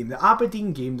United game, the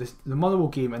Aberdeen game, the Motherwell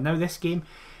game, and now this game.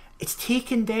 It's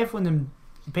taken Devlin and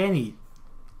Benny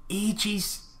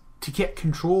ages to get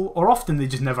control, or often they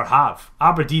just never have.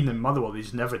 Aberdeen and Motherwell, they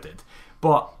just never did.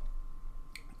 But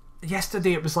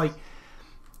yesterday it was like,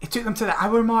 it took them to the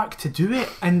hour mark to do it,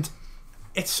 and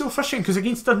it's so frustrating because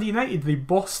against Dundee United they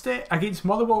bossed it, against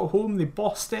Motherwell at home they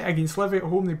bossed it, against Livy at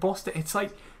home they bossed it. It's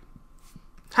like,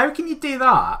 how can you do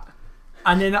that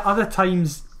and then at other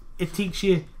times it takes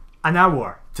you an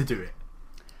hour to do it?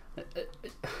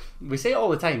 We say it all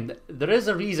the time. There is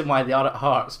a reason why they are at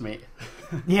Hearts, mate.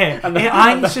 Yeah,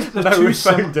 it's just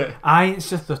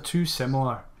they're too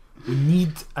similar. We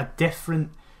need a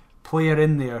different player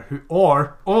in there who,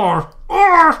 or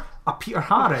a Peter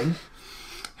Haring,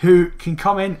 who can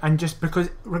come in and just, because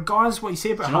regardless what you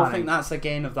say about Haring, I don't think that's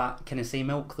again of that kind of same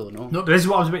milk though. No, this is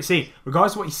what I was about to say.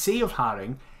 Regardless of what you say of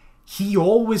Haring, he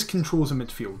always controls the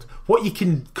midfield. What you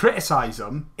can criticise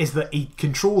him is that he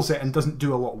controls it and doesn't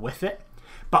do a lot with it.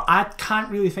 But I can't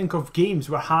really think of games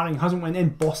where Haring hasn't went in,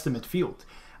 bossed the midfield.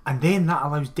 And then that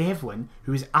allows Devlin,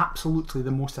 who is absolutely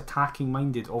the most attacking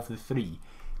minded of the three,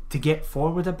 to get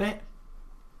forward a bit.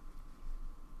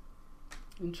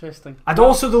 Interesting. I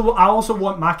also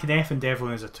want McInnes and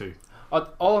Devlin as a 2.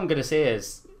 All I'm going to say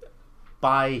is,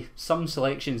 by some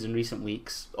selections in recent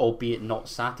weeks, albeit not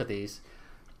Saturdays,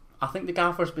 I think the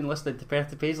gaffer's been listed to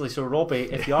Perth to Paisley. So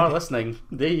Robbie, if you are listening,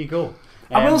 there you go.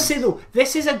 I will say though,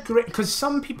 this is a great, because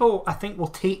some people I think will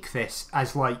take this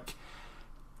as like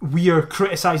we are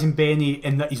criticising Benny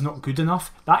in that he's not good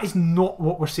enough. That is not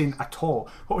what we're saying at all.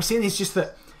 What we're saying is just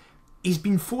that he's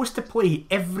been forced to play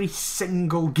every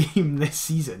single game this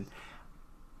season.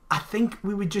 I think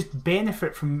we would just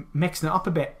benefit from mixing it up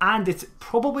a bit, and it's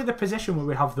probably the position where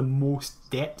we have the most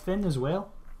depth in as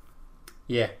well.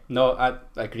 Yeah, no, I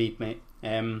agreed, mate.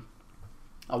 I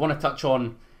want to touch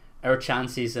on our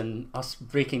chances and us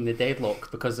breaking the deadlock,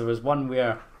 because there was one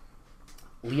where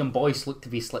Liam Boyce looked to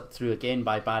be slipped through again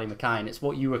by Barry Mackay, and it's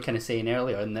what you were kind of saying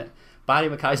earlier, in that Barry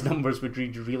Mackay's numbers would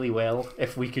read really well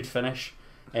if we could finish,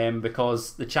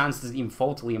 because the chance doesn't even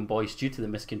fall to Liam Boyce due to the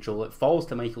miscontrol. It falls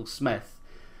to Michael Smith.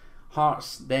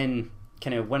 Hearts then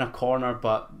kind of win a corner,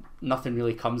 but nothing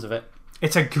really comes of it.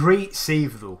 It's a great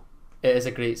save though. It is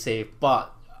a great save,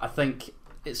 but I think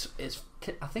is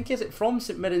it from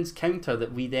St Mirren's counter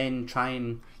that we then try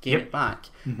and gain it back,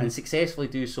 and successfully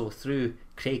do so through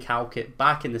Craig Halkett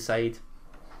back in the side.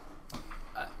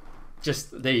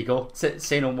 Just there you go.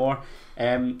 Say no more.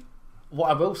 What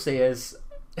I will say is,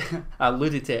 I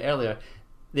alluded to it earlier,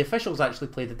 the officials actually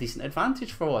played a decent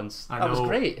advantage for once. That was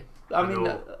great. I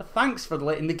mean, thanks for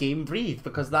letting the game breathe,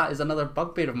 because that is another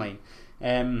bugbear of mine.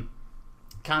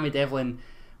 Cammy Devlin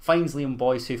finds Liam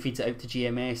Boyce, who feeds it out to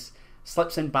GMS,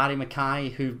 slips in Barry Mackay,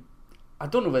 who I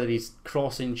don't know whether he's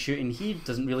crossing, shooting, he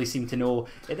doesn't really seem to know.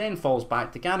 It then falls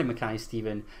back to Gary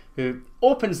Mackay-Steven, who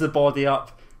opens the body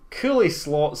up, coolly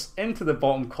slots into the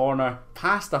bottom corner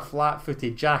past a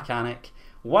flat-footed Jack Annick.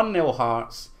 1-0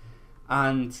 Hearts,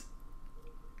 and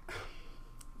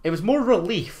it was more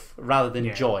relief rather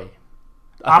than joy.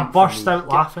 I burst out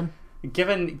laughing.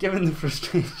 Given the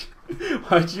frustration.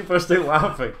 Why did you burst out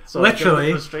laughing?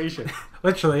 Literally, frustration.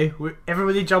 Literally,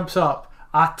 everybody jumps up.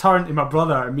 I turned to my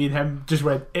brother, and me and him just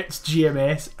went, "It's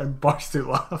GMS," and burst out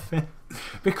laughing,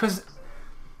 because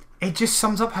it just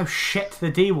sums up how shit the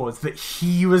day was, that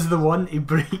he was the one to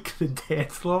break the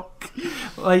deadlock.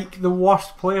 Like, the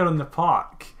worst player on the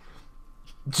park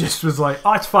just was like,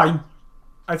 "Oh, it's fine.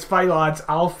 It's fine, lads.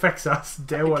 I'll fix us.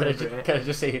 Don't worry about it." Can I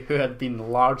just say, who had been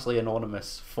largely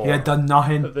anonymous for... He had done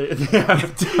nothing. The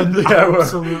absolutely or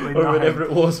nothing. whatever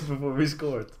it was before we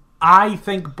scored. I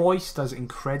think Boyce does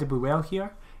incredibly well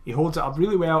here. He holds it up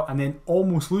really well and then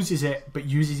almost loses it, but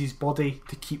uses his body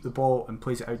to keep the ball and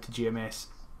plays it out to GMS,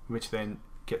 which then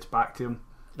gets back to him.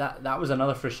 That was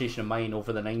another frustration of mine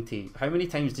over the 90. How many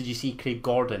times did you see Craig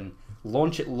Gordon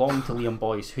launch it long to Liam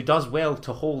Boyce, who does well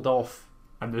to hold off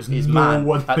and there's his no man,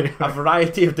 one there. a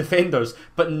variety of defenders,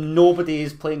 but nobody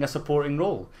is playing a supporting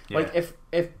role. Yeah. Like,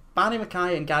 if Barry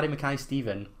Mackay and Gary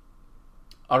Mackay-Steven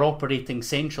are operating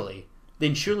centrally,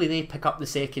 then surely they pick up the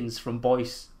seconds from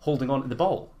Boyce holding on to the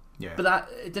ball. Yeah. But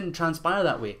it didn't transpire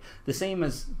that way. The same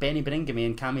as Benny Beringame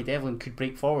and Cammy Devlin could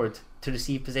break forward to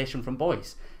receive possession from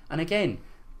Boyce. And again,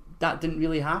 that didn't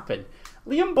really happen.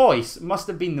 Liam Boyce must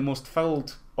have been the most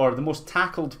fouled or the most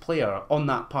tackled player on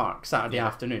that park Saturday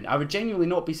afternoon. I would genuinely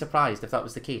not be surprised if that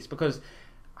was the case, because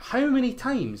how many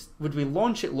times would we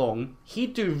launch it long,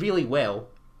 he'd do really well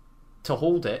to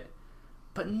hold it,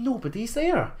 but nobody's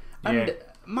there. And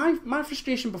my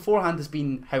frustration beforehand has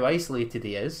been how isolated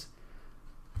he is.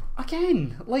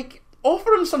 Again, like,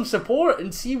 offer him some support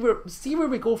and see where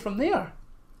we go from there.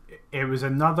 It was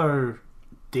another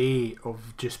day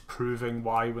of just proving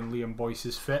why when Liam Boyce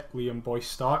is fit, Liam Boyce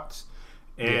starts.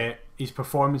 His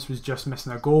performance was just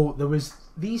missing a goal. There was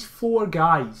these 4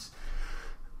 guys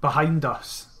behind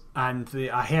us and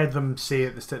I heard them say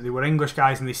at the start they were English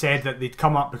guys, and they said that they'd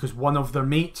come up because one of their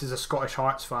mates is a Scottish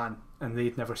Hearts fan and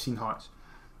they'd never seen Hearts.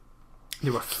 They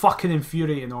were fucking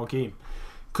infuriating all game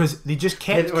because they just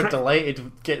kept. They were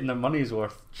delighted getting their money's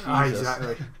worth. Jesus.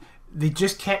 Exactly. They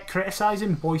just kept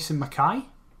criticising Boyce and Mackay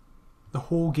the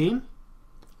whole game.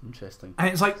 Interesting. And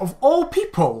it's like, of all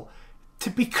people to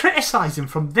be criticising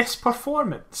from this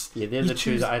performance. Yeah, they're the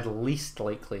two that I'd least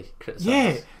likely criticise.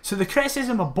 Yeah, so the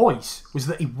criticism of Boyce was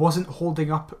that he wasn't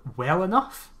holding up well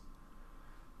enough.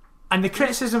 And the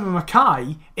criticism of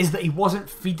Mackay is that he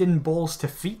wasn't feeding balls to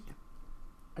feet.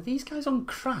 Are these guys on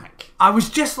crack? I was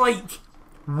just like,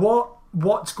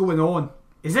 what's going on?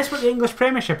 Is this what the English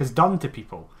Premiership has done to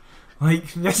people?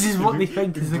 Like, this is what they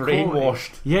think is the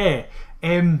brainwashed. Yeah.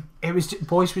 It was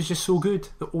Boyce was just so good.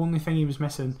 The only thing he was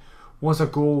missing was a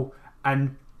goal,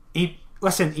 and he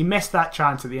missed that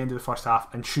chance at the end of the first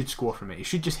half and should score from it. He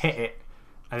should just hit it,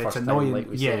 and First it's annoying. time,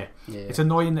 like yeah, it's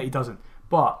annoying that he doesn't.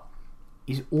 But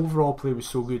his overall play was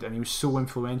so good, and he was so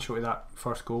influential to that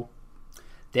first goal.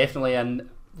 Definitely, and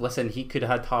listen, he could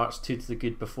have had Hearts 2 to the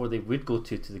good before they would go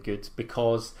 2 to the good,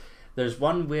 because there's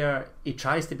one where he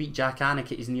tries to beat Jack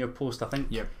Anick at his near post. I think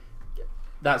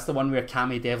that's the one where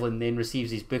Cammy Devlin then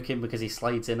receives his booking because he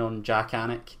slides in on Jack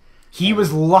Anick. He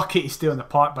was lucky to stay on the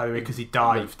park, by the way, because he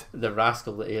dived. The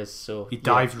rascal that he is. So he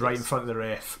dived right in front of the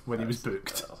ref when he was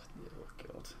booked. Oh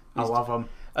God. I love him.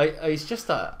 He's just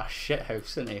a shit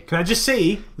house, isn't he? Can I just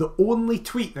say, the only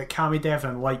tweet that Cammy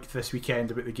Devlin liked this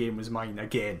weekend about the game was mine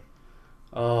again.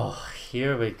 Oh,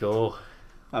 here we go.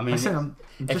 I mean, Listen, I'm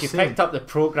if you saying. picked up the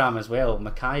programme as well,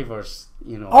 McIver's,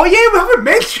 Oh yeah, we haven't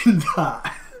mentioned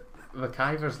that.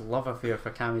 McIver's love affair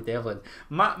for Cammy Devlin.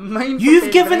 Mine for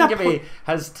You've given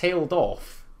has tailed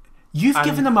off. You've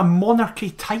given him a monarchy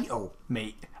title,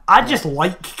 mate. I just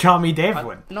like Cammy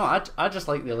Devlin. I just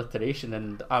like the alliteration,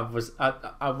 and I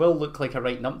will look like a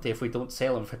right numpty if we don't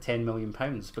sell him for £10 million,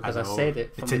 because I said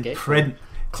it from it's the in get-go. print.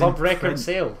 Club record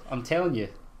sale. I'm telling you,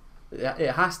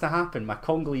 it has to happen. My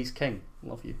Congolese king,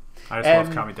 love you. I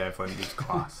just love Cammy Devlin. He's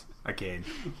class again.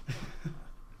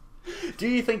 Do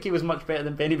you think he was much better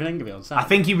than Benny Beningame on Saturday? I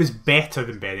think he was better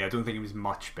than Benny. I don't think he was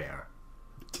much better.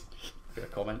 Fair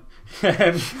comment.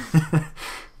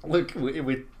 Look,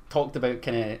 we talked about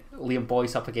kind of Liam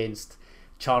Boyce up against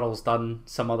Charles Dunn,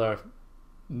 some other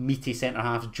meaty centre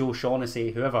halves, Joe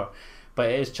Shaughnessy, whoever.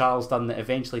 But it is Charles Dunn that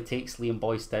eventually takes Liam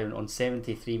Boyce down on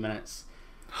 73 minutes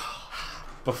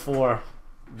before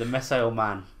the missile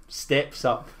man steps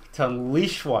up to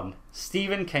unleash one.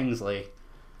 Stephen Kingsley,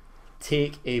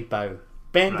 take a bow.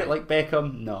 Bend it like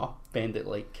Beckham? No, bend it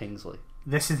like Kingsley.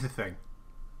 This is the thing.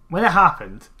 When it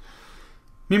happened,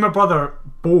 me and my brother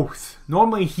both,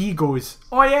 normally he goes,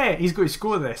 oh yeah, he's going to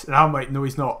score this, and I'm like, no,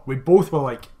 he's not. We both were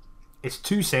like, it's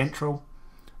too central.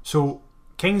 So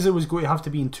Kingsley was going to have to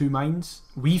be in two minds.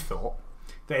 We thought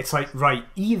that it's like, right,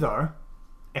 either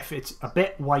if it's a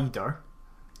bit wider,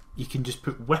 you can just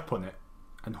put whip on it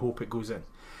and hope it goes in.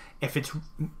 If it's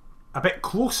a bit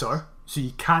closer, so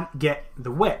you can't get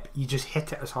the whip, you just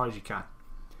hit it as hard as you can.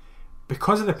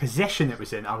 Because of the position it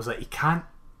was in, I was like, he can't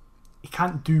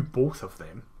do both of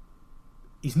them.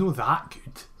 He's not that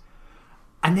good.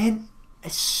 And then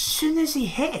as soon as he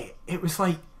hit it, it was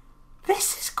like,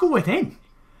 this is going in.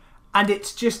 And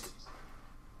it's just,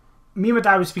 me and my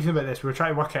dad were speaking about this. We were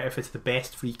trying to work out if it's the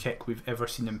best free kick we've ever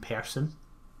seen in person.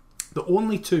 The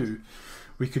only two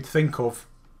we could think of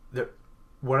that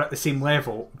were at the same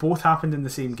level, both happened in the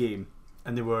same game,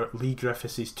 and they were Lee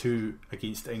Griffiths' 2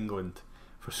 against England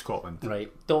for Scotland.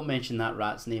 Right, don't mention that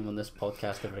rat's name on this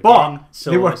podcast ever but again.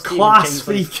 So they were Stephen class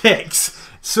Kingsley, free kicks.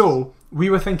 So we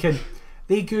were thinking,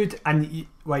 they good, and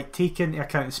like take into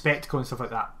account the spectacle and stuff like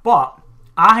that. But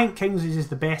I think Kingsley's is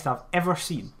the best I've ever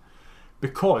seen,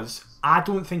 because I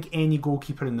don't think any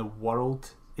goalkeeper in the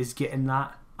world is getting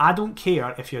that. I don't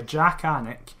care if you're Jack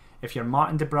Anick, if you're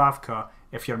Martin Dubravka,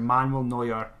 if you're Manuel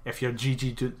Neuer, if you're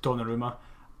Gigi Donnarumma.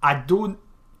 I don't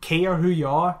care who you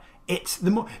are. It's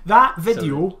that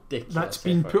video that's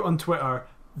been put on Twitter,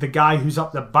 the guy who's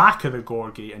up the back of the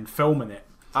Gorgie and filming it.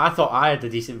 I thought I had a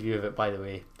decent view of it, by the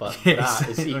way, but that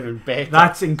is even better.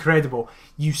 That's incredible.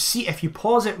 You see, if you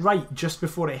pause it right just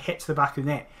before it hits the back of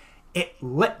the net, it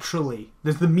literally,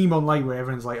 there's the meme online where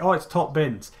everyone's like, oh, it's top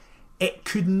bins. It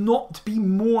could not be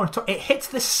more it hits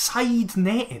the side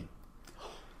netting.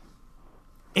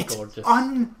 It's gorgeous.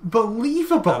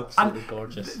 Unbelievable. Absolutely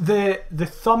gorgeous. The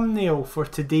thumbnail for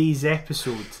today's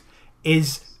episode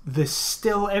is the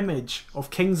still image of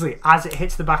Kingsley as it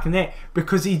hits the back of the net,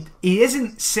 because he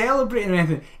isn't celebrating or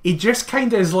anything. He just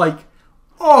kind of is like,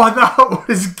 Oh, that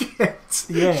was good. Yeah.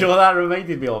 Do you know what that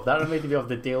reminded me of? That reminded me of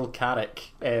the Dale Carrick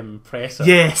presser.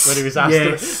 Yes. When he was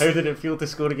asked how did it feel to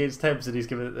score against Hibs, and he's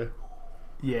giving it the...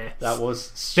 Yes. That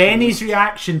was... Benny's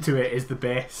reaction to it is the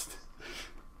best.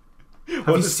 What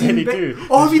does Benny do?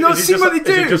 Oh, have you not seen what they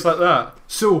do? Is it just like that?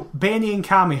 So, Benny and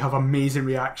Cammy have amazing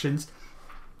reactions.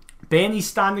 Benny's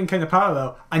standing kind of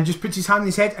parallel and just puts his hand on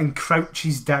his head and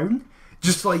crouches down.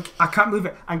 Just like, I can't believe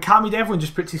it. And Cammy Devlin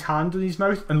just puts his hand on his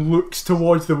mouth and looks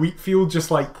towards the wheat field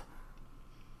just like,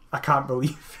 I can't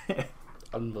believe it.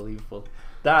 Unbelievable.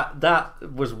 That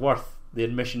was worth the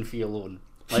admission fee alone.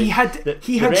 Like,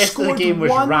 the rest scored of the game was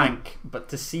one, rank, but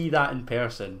to see that in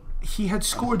person... He had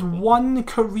scored one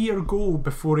career goal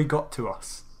before he got to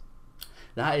us.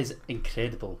 That is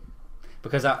incredible.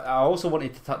 Because I also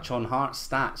wanted to touch on Hearts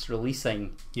stats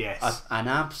releasing an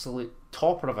absolute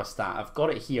topper of a stat. I've got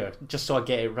it here just so I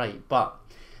get it right. But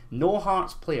no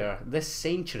Hearts player this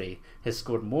century has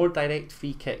scored more direct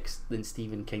free kicks than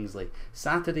Stephen Kingsley.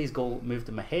 Saturday's goal moved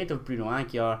him ahead of Bruno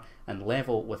Aguiar and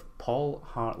level with Paul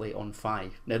Hartley on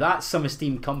 5. Now that's some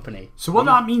esteemed company. So what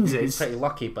that means is... pretty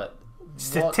lucky, but...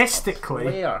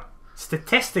 Statistically,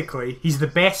 he's the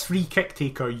best free kick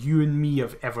taker you and me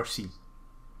have ever seen.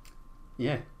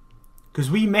 Yeah. Because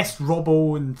we missed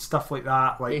Robbo and stuff like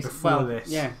that before this.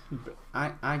 Yeah.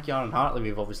 Aguiar and Hartley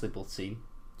we've obviously both seen.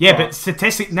 Yeah, but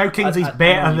statistically, now Kingsley's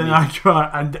better than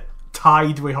Aguiar and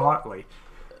tied with Hartley.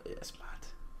 It's mad.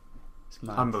 It's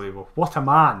mad. Unbelievable. What a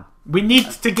man. We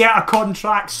need to get a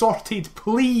contract sorted,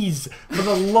 please, for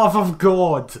the love of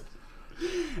God.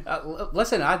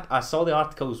 Listen, I saw the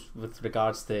articles with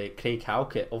regards to Craig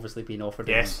Halkett obviously being offered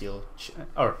a new deal,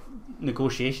 or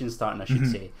negotiations starting, I should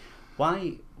say.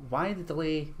 Why the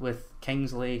delay with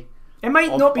Kingsley? It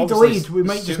might not be delayed. We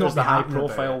might just not be the high happy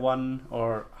profile one,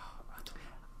 or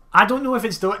I don't know if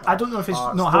it's not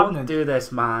happening. Don't do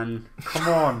this, man. Come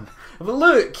on. But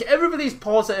look, everybody's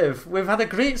positive. We've had a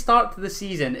great start to the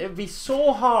season. It'd be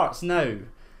so Hearts now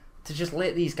to just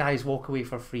let these guys walk away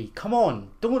for free. Come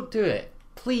on, don't do it,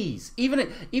 please. Even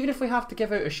if we have to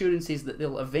give out assurances that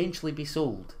they'll eventually be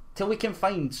sold, till we can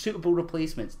find suitable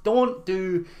replacements. Don't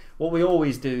do what we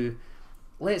always do.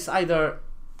 Let's either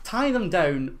tie them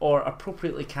down or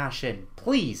appropriately cash in,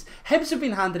 please. Hibs have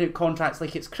been handing out contracts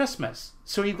like it's Christmas,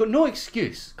 so you've got no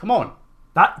excuse. Come on.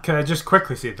 That, can I just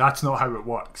quickly say, that's not how it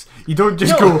works. You don't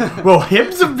just go, well,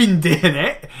 Hibs have been doing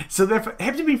it, so therefore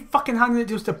Hibs have been fucking handing out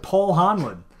deals to Paul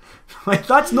Hanlon. Like,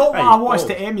 that's not what I want us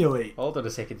to emulate. Hold on a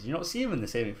second, did you not see him in the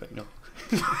semi-final?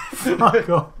 Fuck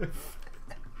off.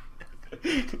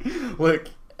 Look,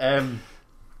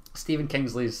 Stephen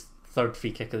Kingsley's third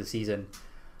free kick of the season.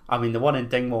 I mean, the one in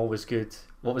Dingwall was good.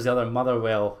 What was the other?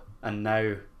 Motherwell, and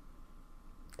now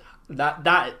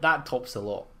that tops a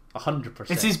lot.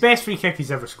 100%. It's his best free kick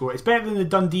he's ever scored. It's better than the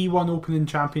Dundee one opening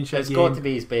championship It's game. got to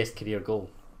be his best career goal.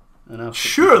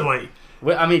 Surely.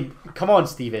 I mean, come on,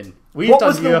 Stephen. We've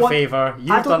done you a favour.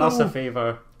 You've done us a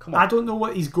favour. Come on. I don't know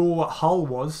what his goal at Hull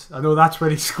was. I know that's where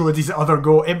he scored his other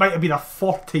goal. It might have been a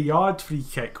 40-yard free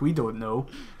kick. We don't know.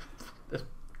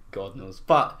 God knows.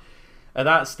 But at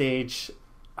that stage,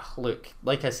 look,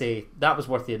 like I say, that was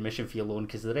worth the admission fee alone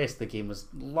because the rest of the game was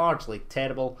largely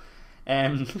terrible.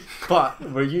 But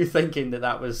were you thinking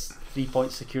that was 3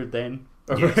 points secured then?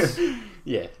 Yes.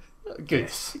 Yeah.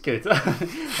 Good, good. I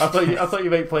thought you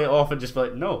might play it off and just be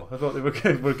like, no, I thought they were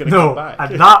going to come back.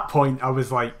 At that point, I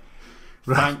was like,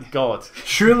 right, thank God.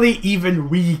 Surely even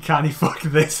we can't fuck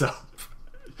this up.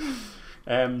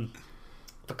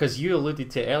 Because you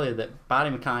alluded to earlier that Barry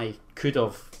Mackay could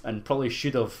have and probably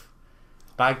should have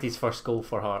bagged his first goal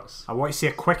for Hearts. I want to say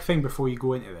a quick thing before you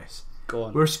go into this. Go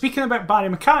on. We were speaking about Barry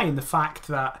Mackay and the fact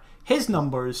that his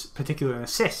numbers, particularly in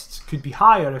assists, could be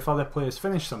higher if other players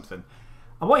finish something.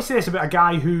 I want to say this about a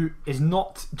guy who is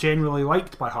not generally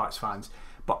liked by Hearts fans,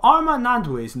 but Armand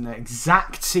Nandway is in the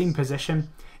exact same position.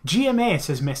 GMS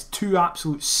has missed 2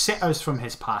 absolute sitters from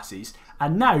his passes,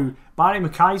 and now Barry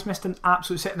Mackay's missed an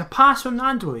absolute sitter. The pass from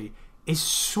Nandway is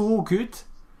so good.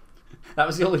 That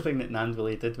was the only thing that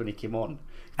Nandway did when he came on.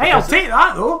 Hey, I'll take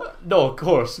that though. No, of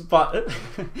course, but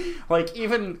like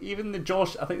even the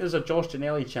Josh, I think there's a Josh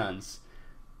Ginnelly chance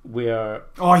where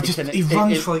he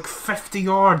runs for like 50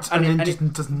 yards and then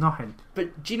just does nothing.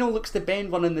 But Gino looks to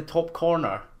bend one in the top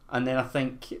corner, and then I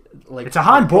think like it's a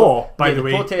handball, by the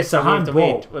way. It's a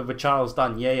handball with Charles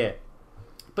Dunn. Yeah.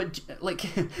 But like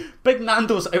Big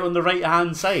Nando's out on the right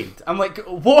hand side. I'm like,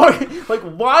 what? Like,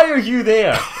 why are you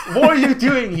there? What are you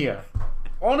doing here?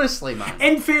 Honestly, man.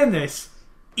 In fairness,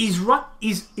 he's on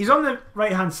the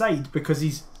right hand side because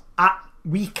he's at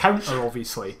we counter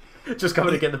obviously. Just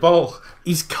coming to get the ball.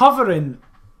 He's covering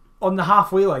on the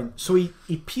halfway line. So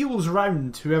he peels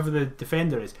round whoever the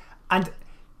defender is. And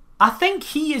I think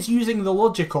he is using the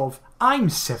logic of, I'm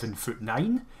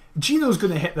 7'9". Gino's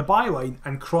going to hit the byline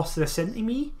and cross this into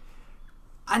me.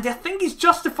 And I think he's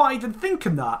justified in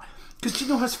thinking that. Because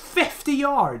Gino has 50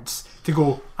 yards to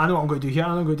go, I know what I'm going to do here, I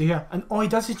know what I'm going to do here. And all he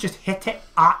does is just hit it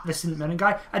at the St Mirren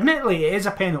guy. Admittedly, it is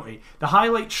a penalty. The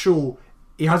highlights show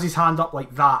he has his hand up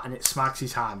like that and it smacks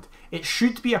his hand. It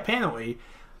should be a penalty,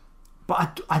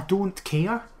 but I don't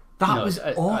care. That was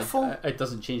awful. It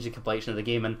doesn't change the complexion of the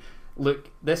game. And look,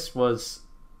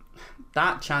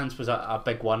 that chance was a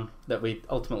big one that we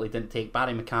ultimately didn't take.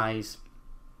 Barry Mackay's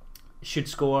should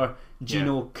score.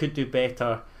 Gino could do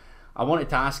better. I wanted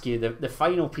to ask you, the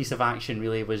final piece of action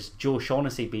really was Joe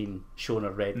Shaughnessy being shown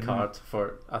a red card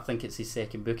for, I think it's his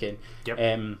second booking.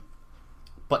 Yep.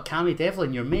 But Cammy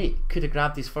Devlin, your mate, could have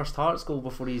grabbed his first Hearts goal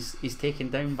before he's taken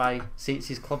down by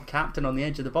Saints' club captain on the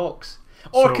edge of the box.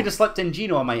 Or could have slipped in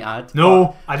Gino, I might add.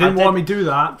 No, I didn't want me to do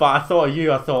that. But I thought of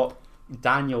you, I thought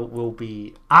Daniel will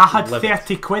be I had livid.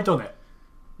 30 quid on it.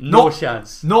 No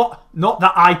chance. Not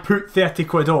that I put 30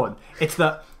 quid on. It's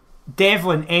that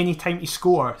Devlin, any time to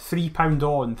score, £3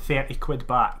 on, 30 quid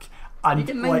back. And you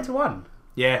get 9 to 1.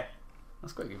 Yeah.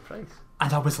 That's quite a good price.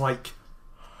 And I was like,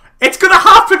 it's going to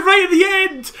happen right at the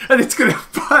end! And it's going to,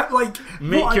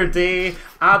 make your day.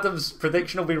 Adam's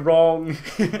prediction will be wrong.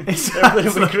 Exactly.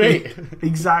 It'll be great.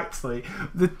 Exactly.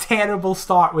 The terrible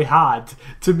start we had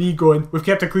to me going, we've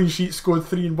kept a clean sheet, scored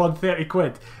 3 and won 30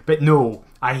 quid. But no,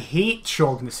 I hate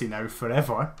Shaughnessy now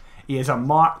forever. He is a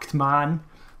marked man.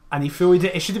 And he fooled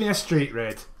it. It should have been a straight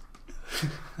red.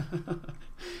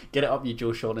 Get it up, you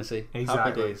Joe Shaughnessy. Exactly.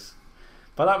 Happy days.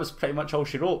 But that was pretty much all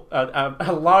she wrote.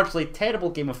 A largely terrible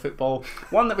game of football.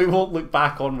 One that we won't look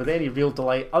back on with any real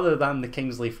delight other than the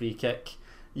Kingsley free kick.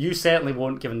 You certainly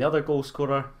won't, given the other goal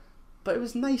scorer. But it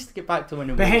was nice to get back to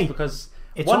winning ways because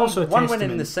it's one win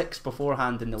in the 6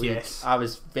 beforehand in the league, I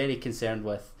was very concerned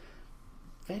with.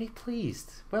 Very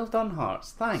pleased. Well done,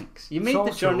 Hearts. Thanks. You made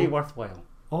the journey worthwhile.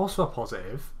 Also a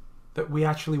positive that we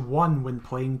actually won when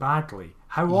playing badly.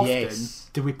 How often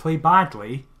do we play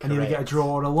badly and either get a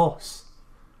draw or a loss?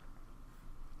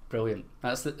 Brilliant.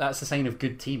 That's the sign of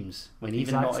good teams. When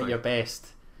even not at your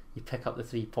best, you pick up the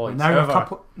 3 points.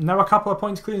 And now a couple of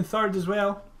points clear in third as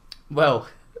well. Well,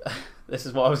 this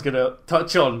is what I was going to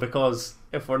touch on, because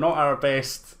if we're not at our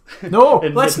best... No,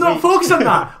 let's not focus on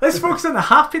that. Let's focus on the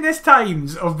happiness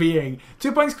times of being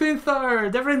 2 points clear in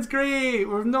third. Everything's great.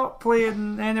 We're not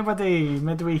playing anybody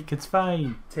midweek. It's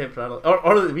fine. Temporarily.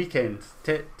 Or at the weekend.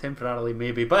 Temporarily,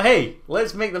 maybe. But hey,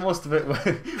 let's make the most of it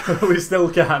while we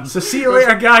still can. So see you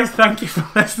later, guys. Thank you for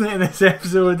listening to this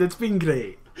episode. It's been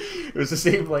great. It was the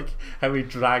same like how we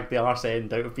dragged the arse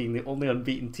end out of being the only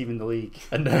unbeaten team in the league,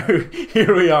 and now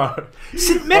here we are.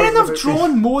 St Mirren have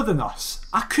drawn more than us.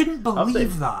 I couldn't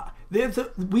believe that.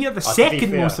 We are the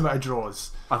second most amount of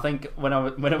draws. I think when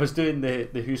I was doing the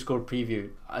Who Scored preview,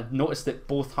 I noticed that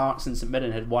both Hearts and St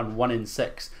Mirren had won 1 in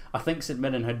 6. I think St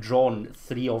Mirren had drawn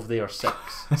 3 of their 6,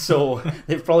 so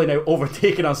they've probably now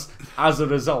overtaken us as a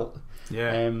result.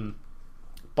 Yeah.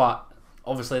 But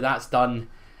obviously that's done.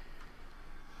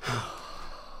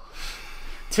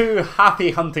 2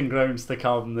 happy hunting grounds to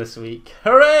come this week.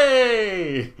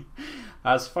 Hooray!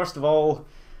 As first of all,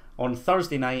 on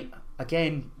Thursday night,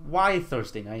 again, why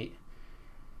Thursday night?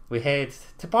 We head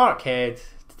to Parkhead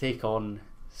to take on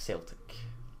Celtic.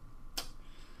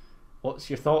 What's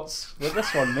your thoughts with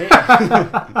this one, mate?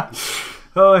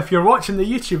 Well, if you're watching the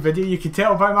YouTube video, you can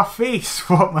tell by my face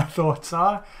what my thoughts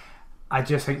are. I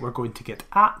just think we're going to get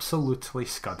absolutely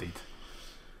scudded.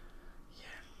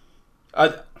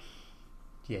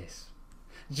 Yes.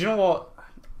 Do you know what?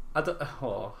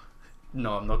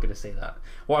 No, I'm not going to say that.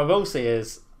 What I will say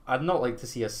is, I'd not like to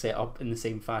see us set up in the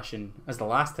same fashion as the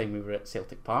last time we were at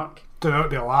Celtic Park. Don't know what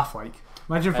it'd be a laugh like.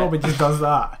 Imagine if Robbie just does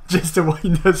that, just to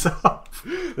wind us up.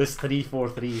 This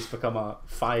 3-4-3's become a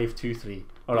 5-2-3.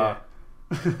 Or a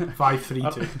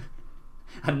 5-3-2.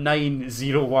 A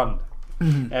 9-0-1.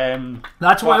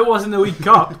 That's why it was in the League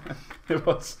Cup. It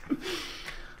was.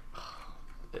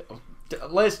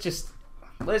 Let's just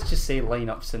say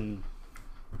lineups and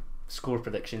score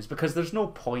predictions, because there's no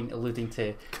point alluding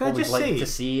to what we'd like to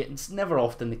see. It's never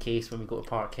often the case when we go to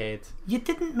Parkhead. You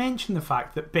didn't mention the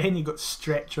fact that Benny got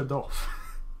stretchered off.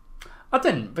 I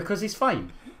didn't, because he's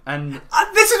fine. And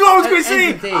this is what I was going to at the end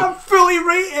say. of the day- I'm fully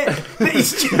rated.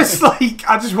 It's just like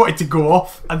I just wanted to go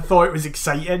off and thought it was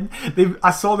exciting. I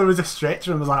saw there was a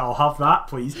stretcher and was like, "I'll have that,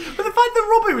 please." But the fact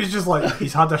that Robbie was just like,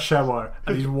 he's had a shower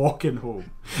and he's walking home.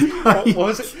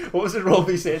 what was it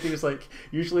Robbie said? He was like,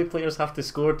 usually players have to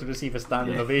score to receive a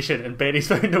standing ovation, and Benny's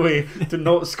found a way to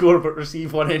not score but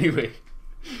receive one anyway.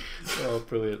 Oh,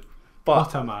 brilliant. But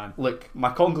What a man. look, my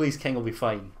Congolese king will be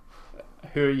fine.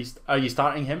 Who are you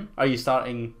starting him? Are you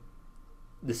starting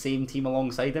the same team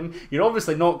alongside him? You're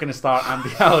obviously not going to start Andy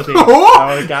Halliday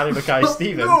or Gary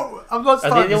Mackay-Steven. No, I'm not Are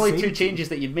starting they the only same two team. changes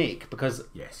that you'd make? Because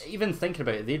Yes. even thinking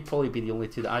about it, they'd probably be the only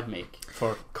two that I'd make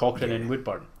for Cochrane and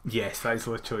Woodburn. Yes, that is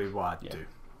literally what I'd do.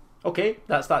 Okay,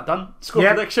 that's that done. Score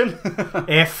Yep. prediction.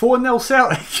 4-0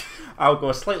 Celtic. I'll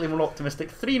go slightly more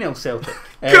optimistic. 3-0 Celtic.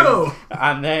 Go!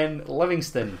 And then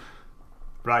Livingston.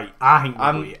 Right, I think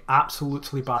we'll be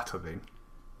absolutely battered then.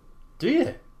 Do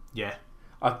you? Yeah.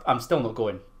 I'm still not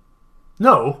going.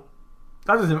 No,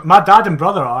 that doesn't. My dad and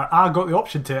brother are. I got the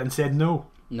option to it and said no.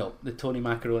 No, the Tony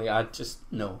Macaroni. I just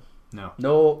no.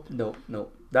 No.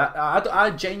 That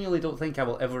I genuinely don't think I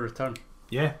will ever return.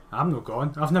 Yeah, I'm not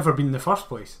going. I've never been in the first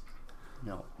place.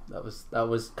 No, that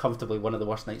was comfortably one of the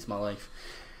worst nights of my life.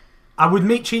 I would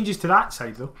make changes to that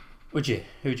side though. Would you?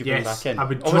 Who'd you bring back in? I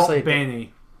would Obviously, drop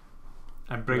Benny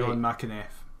and bring Right. on McInnes.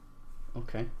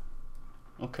 Okay.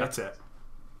 That's it.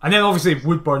 And then obviously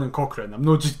Woodburn and Cochrane. I'm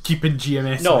not just keeping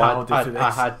GMS No, and I Halliday for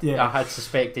this. had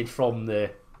suspected from the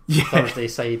Yeah. Thursday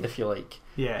side, if you like.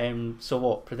 Yeah. So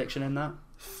what prediction in that?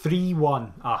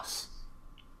 3-1 us.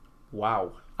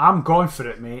 Wow. I'm going for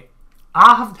it, mate.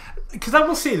 Because I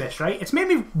will say this, right? It's made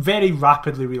me very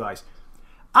rapidly realise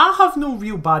I have no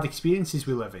real bad experiences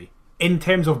with Livy in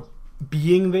terms of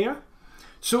being there.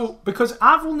 So, because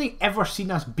I've only ever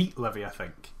seen us beat Livy, I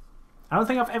think. I don't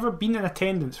think I've ever been in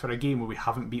attendance for a game where we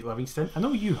haven't beat Livingston. I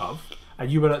know you have,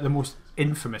 and you were at the most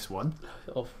infamous one.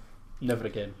 Oh, never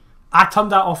again. I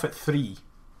turned that off at 3.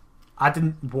 I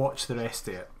didn't watch the rest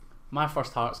of it. My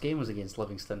first Hearts game was against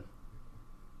Livingston.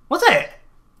 Was it?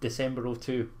 December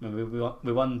 2002, when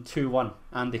we won 2-1.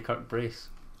 Andy Kirk brace.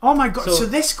 Oh my god! So So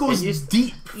this goes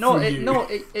deep. For you.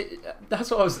 That's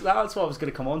what I was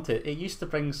going to come on to. It used to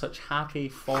bring such happy,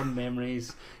 fond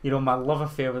memories. You know, my love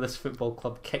affair with this football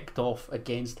club kicked off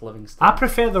against Livingston. I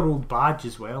prefer their old badge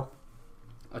as well.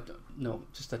 No,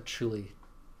 just a truly.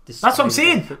 That's what I'm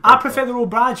saying. football I club. prefer their old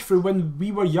badge for when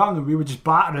we were young and we were just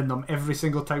battering them every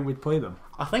single time we'd play them.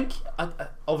 I think,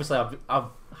 obviously, I've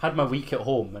had my week at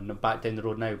home and I'm back down the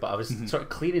road now, but I was sort of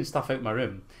clearing stuff out my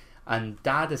room, and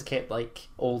Dad has kept like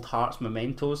old Hearts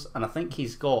mementos, and I think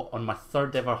he's got on my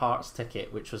third ever Hearts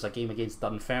ticket, which was a game against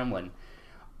Dunfermline.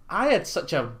 I had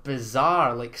such a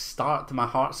bizarre start to my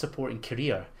Hearts supporting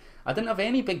career. I didn't have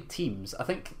any big teams. I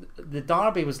think the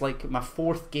derby was like my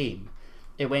fourth game.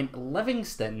 It went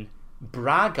Livingston,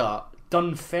 Braga,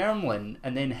 Dunfermline,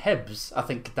 and then Hibs. I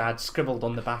think Dad scribbled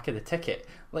on the back of the ticket.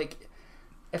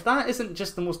 If that isn't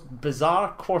just the most bizarre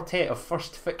quartet of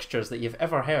first fixtures that you've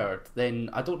ever heard, then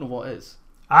I don't know what is.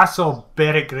 I saw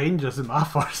Berwick Rangers in my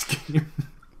first game.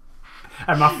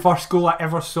 And my first goal I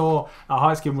ever saw at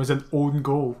Hearts game was an own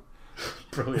goal.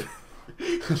 Brilliant.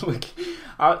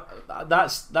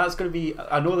 That's going to be.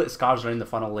 I know that scars around the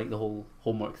funnel like the whole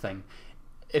homework thing.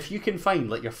 If you can find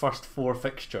your first 4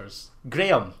 fixtures,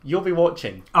 Graham, you'll be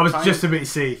watching. I was just about to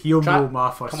say he'll know my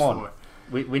first 4. Come on,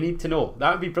 we need to know.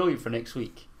 That would be brilliant for next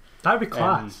week. That'd be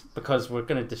class. Because we're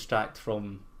going to distract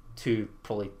from 2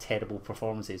 probably terrible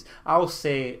performances. I'll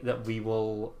say that we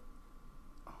will.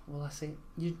 Will I say?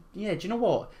 Do you know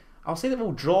what? I'll say that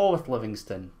we'll draw with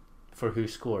Livingston for who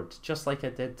scored, just like I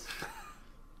did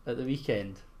at the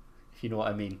weekend, if you know what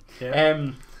I mean.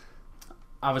 Yeah.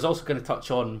 I was also going to touch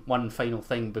on one final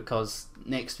thing, because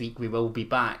next week we will be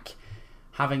back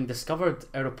having discovered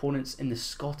our opponents in the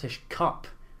Scottish Cup.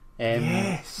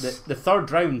 Yes. The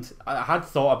third round, I had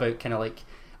thought about kind of like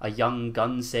a young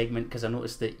gun segment, because I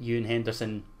noticed that Ewan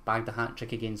Henderson bagged a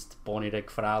hat-trick against Bonnyrigg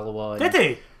for Alloa. Did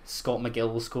he? Scott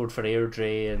McGill scored for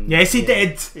Airdrie. And Yes, he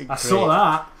did. I saw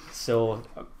that. So,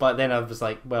 but then I was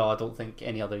like, well, I don't think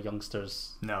any other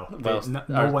youngsters No. no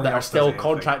one that are else still does anything.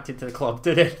 contracted to the club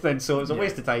did anything, so it was a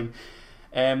waste of time.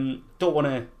 Don't want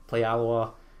to play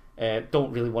Alloa.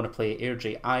 Don't really want to play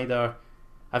Airdrie either.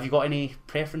 Have you got any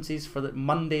preferences for the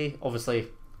Monday? Obviously,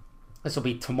 this will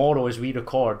be tomorrow as we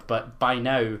record, but by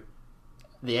now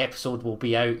the episode will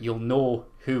be out. You'll know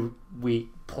who we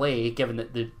play, given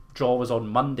that the draw was on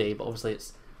Monday, but obviously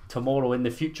it's tomorrow in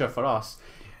the future for us.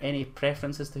 Any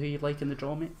preferences to who you'd like in the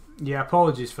draw, mate? Yeah,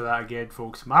 apologies for that again,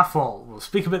 folks. My fault. We'll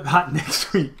speak about that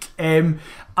next week.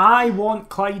 I want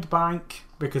Clydebank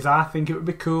because I think it would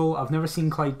be cool. I've never seen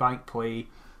Clydebank play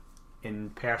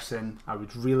in person. I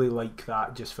would really like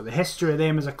that just for the history of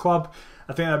them as a club.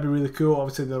 I think that'd be really cool.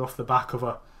 Obviously they're off the back of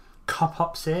a cup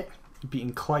upset,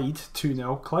 beating Clyde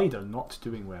 2-0. Clyde are not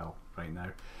doing well right now.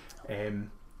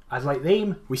 I'd like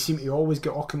them. We seem to always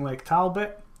get Auchinleck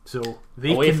Talbot, so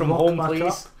they away can from rock home, back please.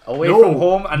 up. Away from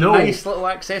home, a no. nice little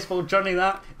accessible journey.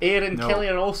 That Aaron No. Kelly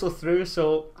are also through,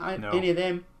 so any of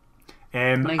them.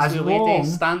 As Nice away day, long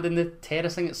standing the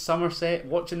terracing at Somerset,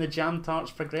 watching the Jam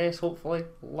Tarts progress. Hopefully,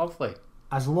 lovely.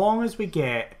 as we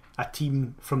get a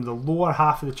team from the lower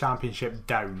half of the championship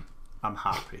down, I'm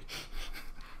happy.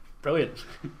 Brilliant.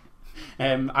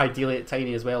 Ideally at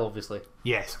Tiny as well, obviously.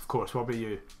 Yes, of course. What about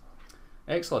you?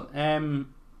 Excellent.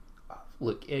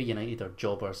 Look, Ayr United are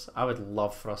jobbers. I would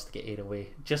love for us to get Ayr away,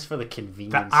 just for the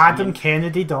convenience. The Adam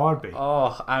Kennedy derby.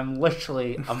 Oh, I'm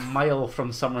literally a mile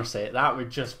from Somerset. That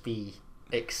would just be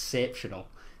exceptional.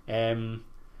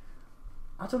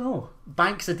 I don't know.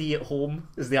 Banks a D at home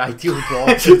is the ideal draw.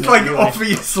 It's like, really,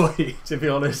 obviously. To be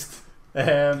honest.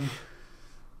 I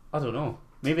don't know.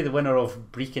 Maybe the winner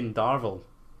of Brecon Darvel.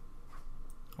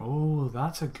 Oh,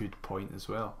 that's a good point as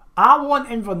well. I want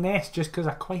Inverness just because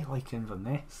I quite like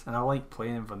Inverness and I like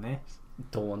playing Inverness.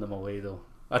 Don't want them away though.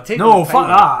 I take no, fuck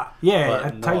that. Yeah,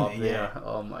 a tiny. Yeah.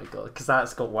 Oh my god, because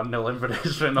that's got 1-0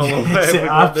 Inverness written all over Yes, it. It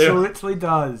absolutely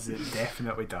does. It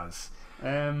definitely does.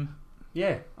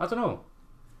 Yeah, I don't know.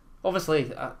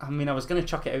 Obviously, I mean, I was going to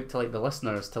chuck it out to like the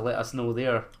listeners to let us know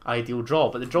their ideal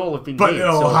draw, but the draw will have been made.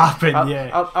 It'll happen.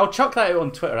 I'll chuck that out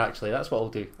on Twitter. Actually, that's what I'll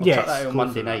do. I'll chuck that out on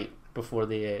Monday night before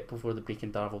the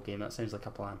Brecon Darvel game. That sounds like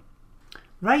a plan.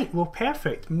 Right, well,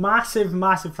 perfect. Massive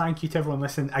thank you to everyone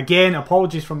listening. Again,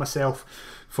 apologies from myself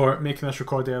for making this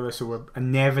record early, so we're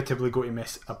inevitably going to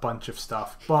miss a bunch of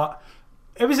stuff. But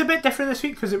it was a bit different this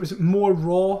week because it was more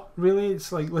raw, really.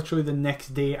 It's like literally the next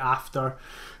day after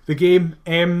the game.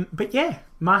 But yeah,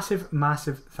 massive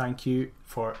thank you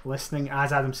for listening.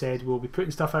 As Adam said, we'll be putting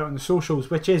stuff out on the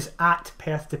socials, which is at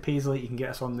Perth to Paisley. You can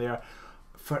get us on there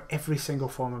for every single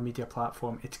form of media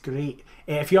platform. It's great.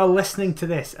 If you're listening to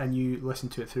this and you listen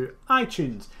to it through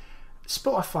iTunes,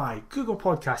 Spotify, Google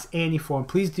Podcasts, any form,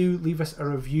 please do leave us a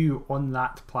review on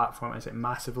that platform, as it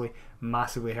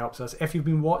massively helps us. If you've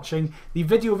been watching the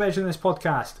video version of this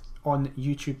podcast on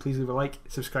YouTube, please leave a like,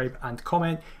 subscribe and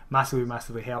comment.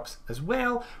 Massively helps as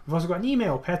well. We've also got an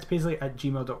email,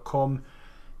 perthpaisley@gmail.com.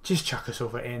 Just chuck us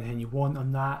over anything you want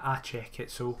on that. I check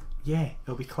it, so yeah,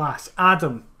 it'll be class.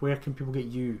 Adam, where can people get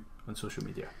you on social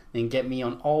media? They can get me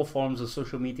on all forms of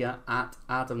social media at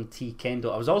Adam T.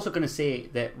 Kendall. I was also going to say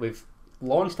that we've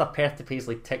launched a Perth to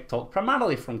Paisley TikTok,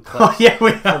 primarily from clips. Oh, yeah,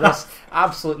 we for this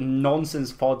absolute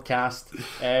nonsense podcast.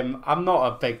 I'm not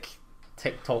a big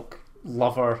TikTok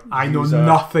lover. I know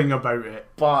nothing about it,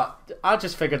 but I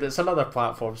just figured it's another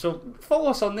platform. So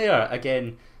follow us on there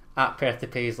again at Perth to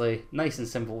Paisley. Nice and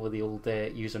simple with the old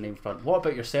username front. What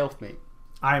about yourself, mate?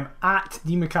 I'm at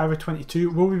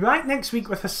DMcIver22. We'll be back next week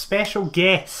with a special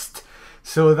guest.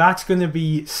 So that's going to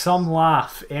be some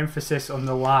laugh, emphasis on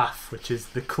the laugh, which is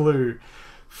the clue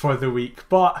for the week.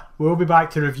 But we'll be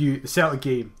back to review the Celtic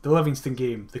game, the Livingston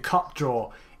game, the cup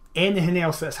draw, anything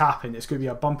else that's happened. It's going to be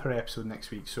a bumper episode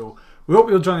next week. So we hope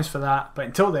you'll join us for that. But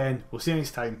until then, we'll see you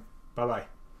next time. Bye bye.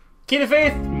 Keep the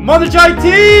faith, Mother Giant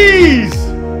Tees!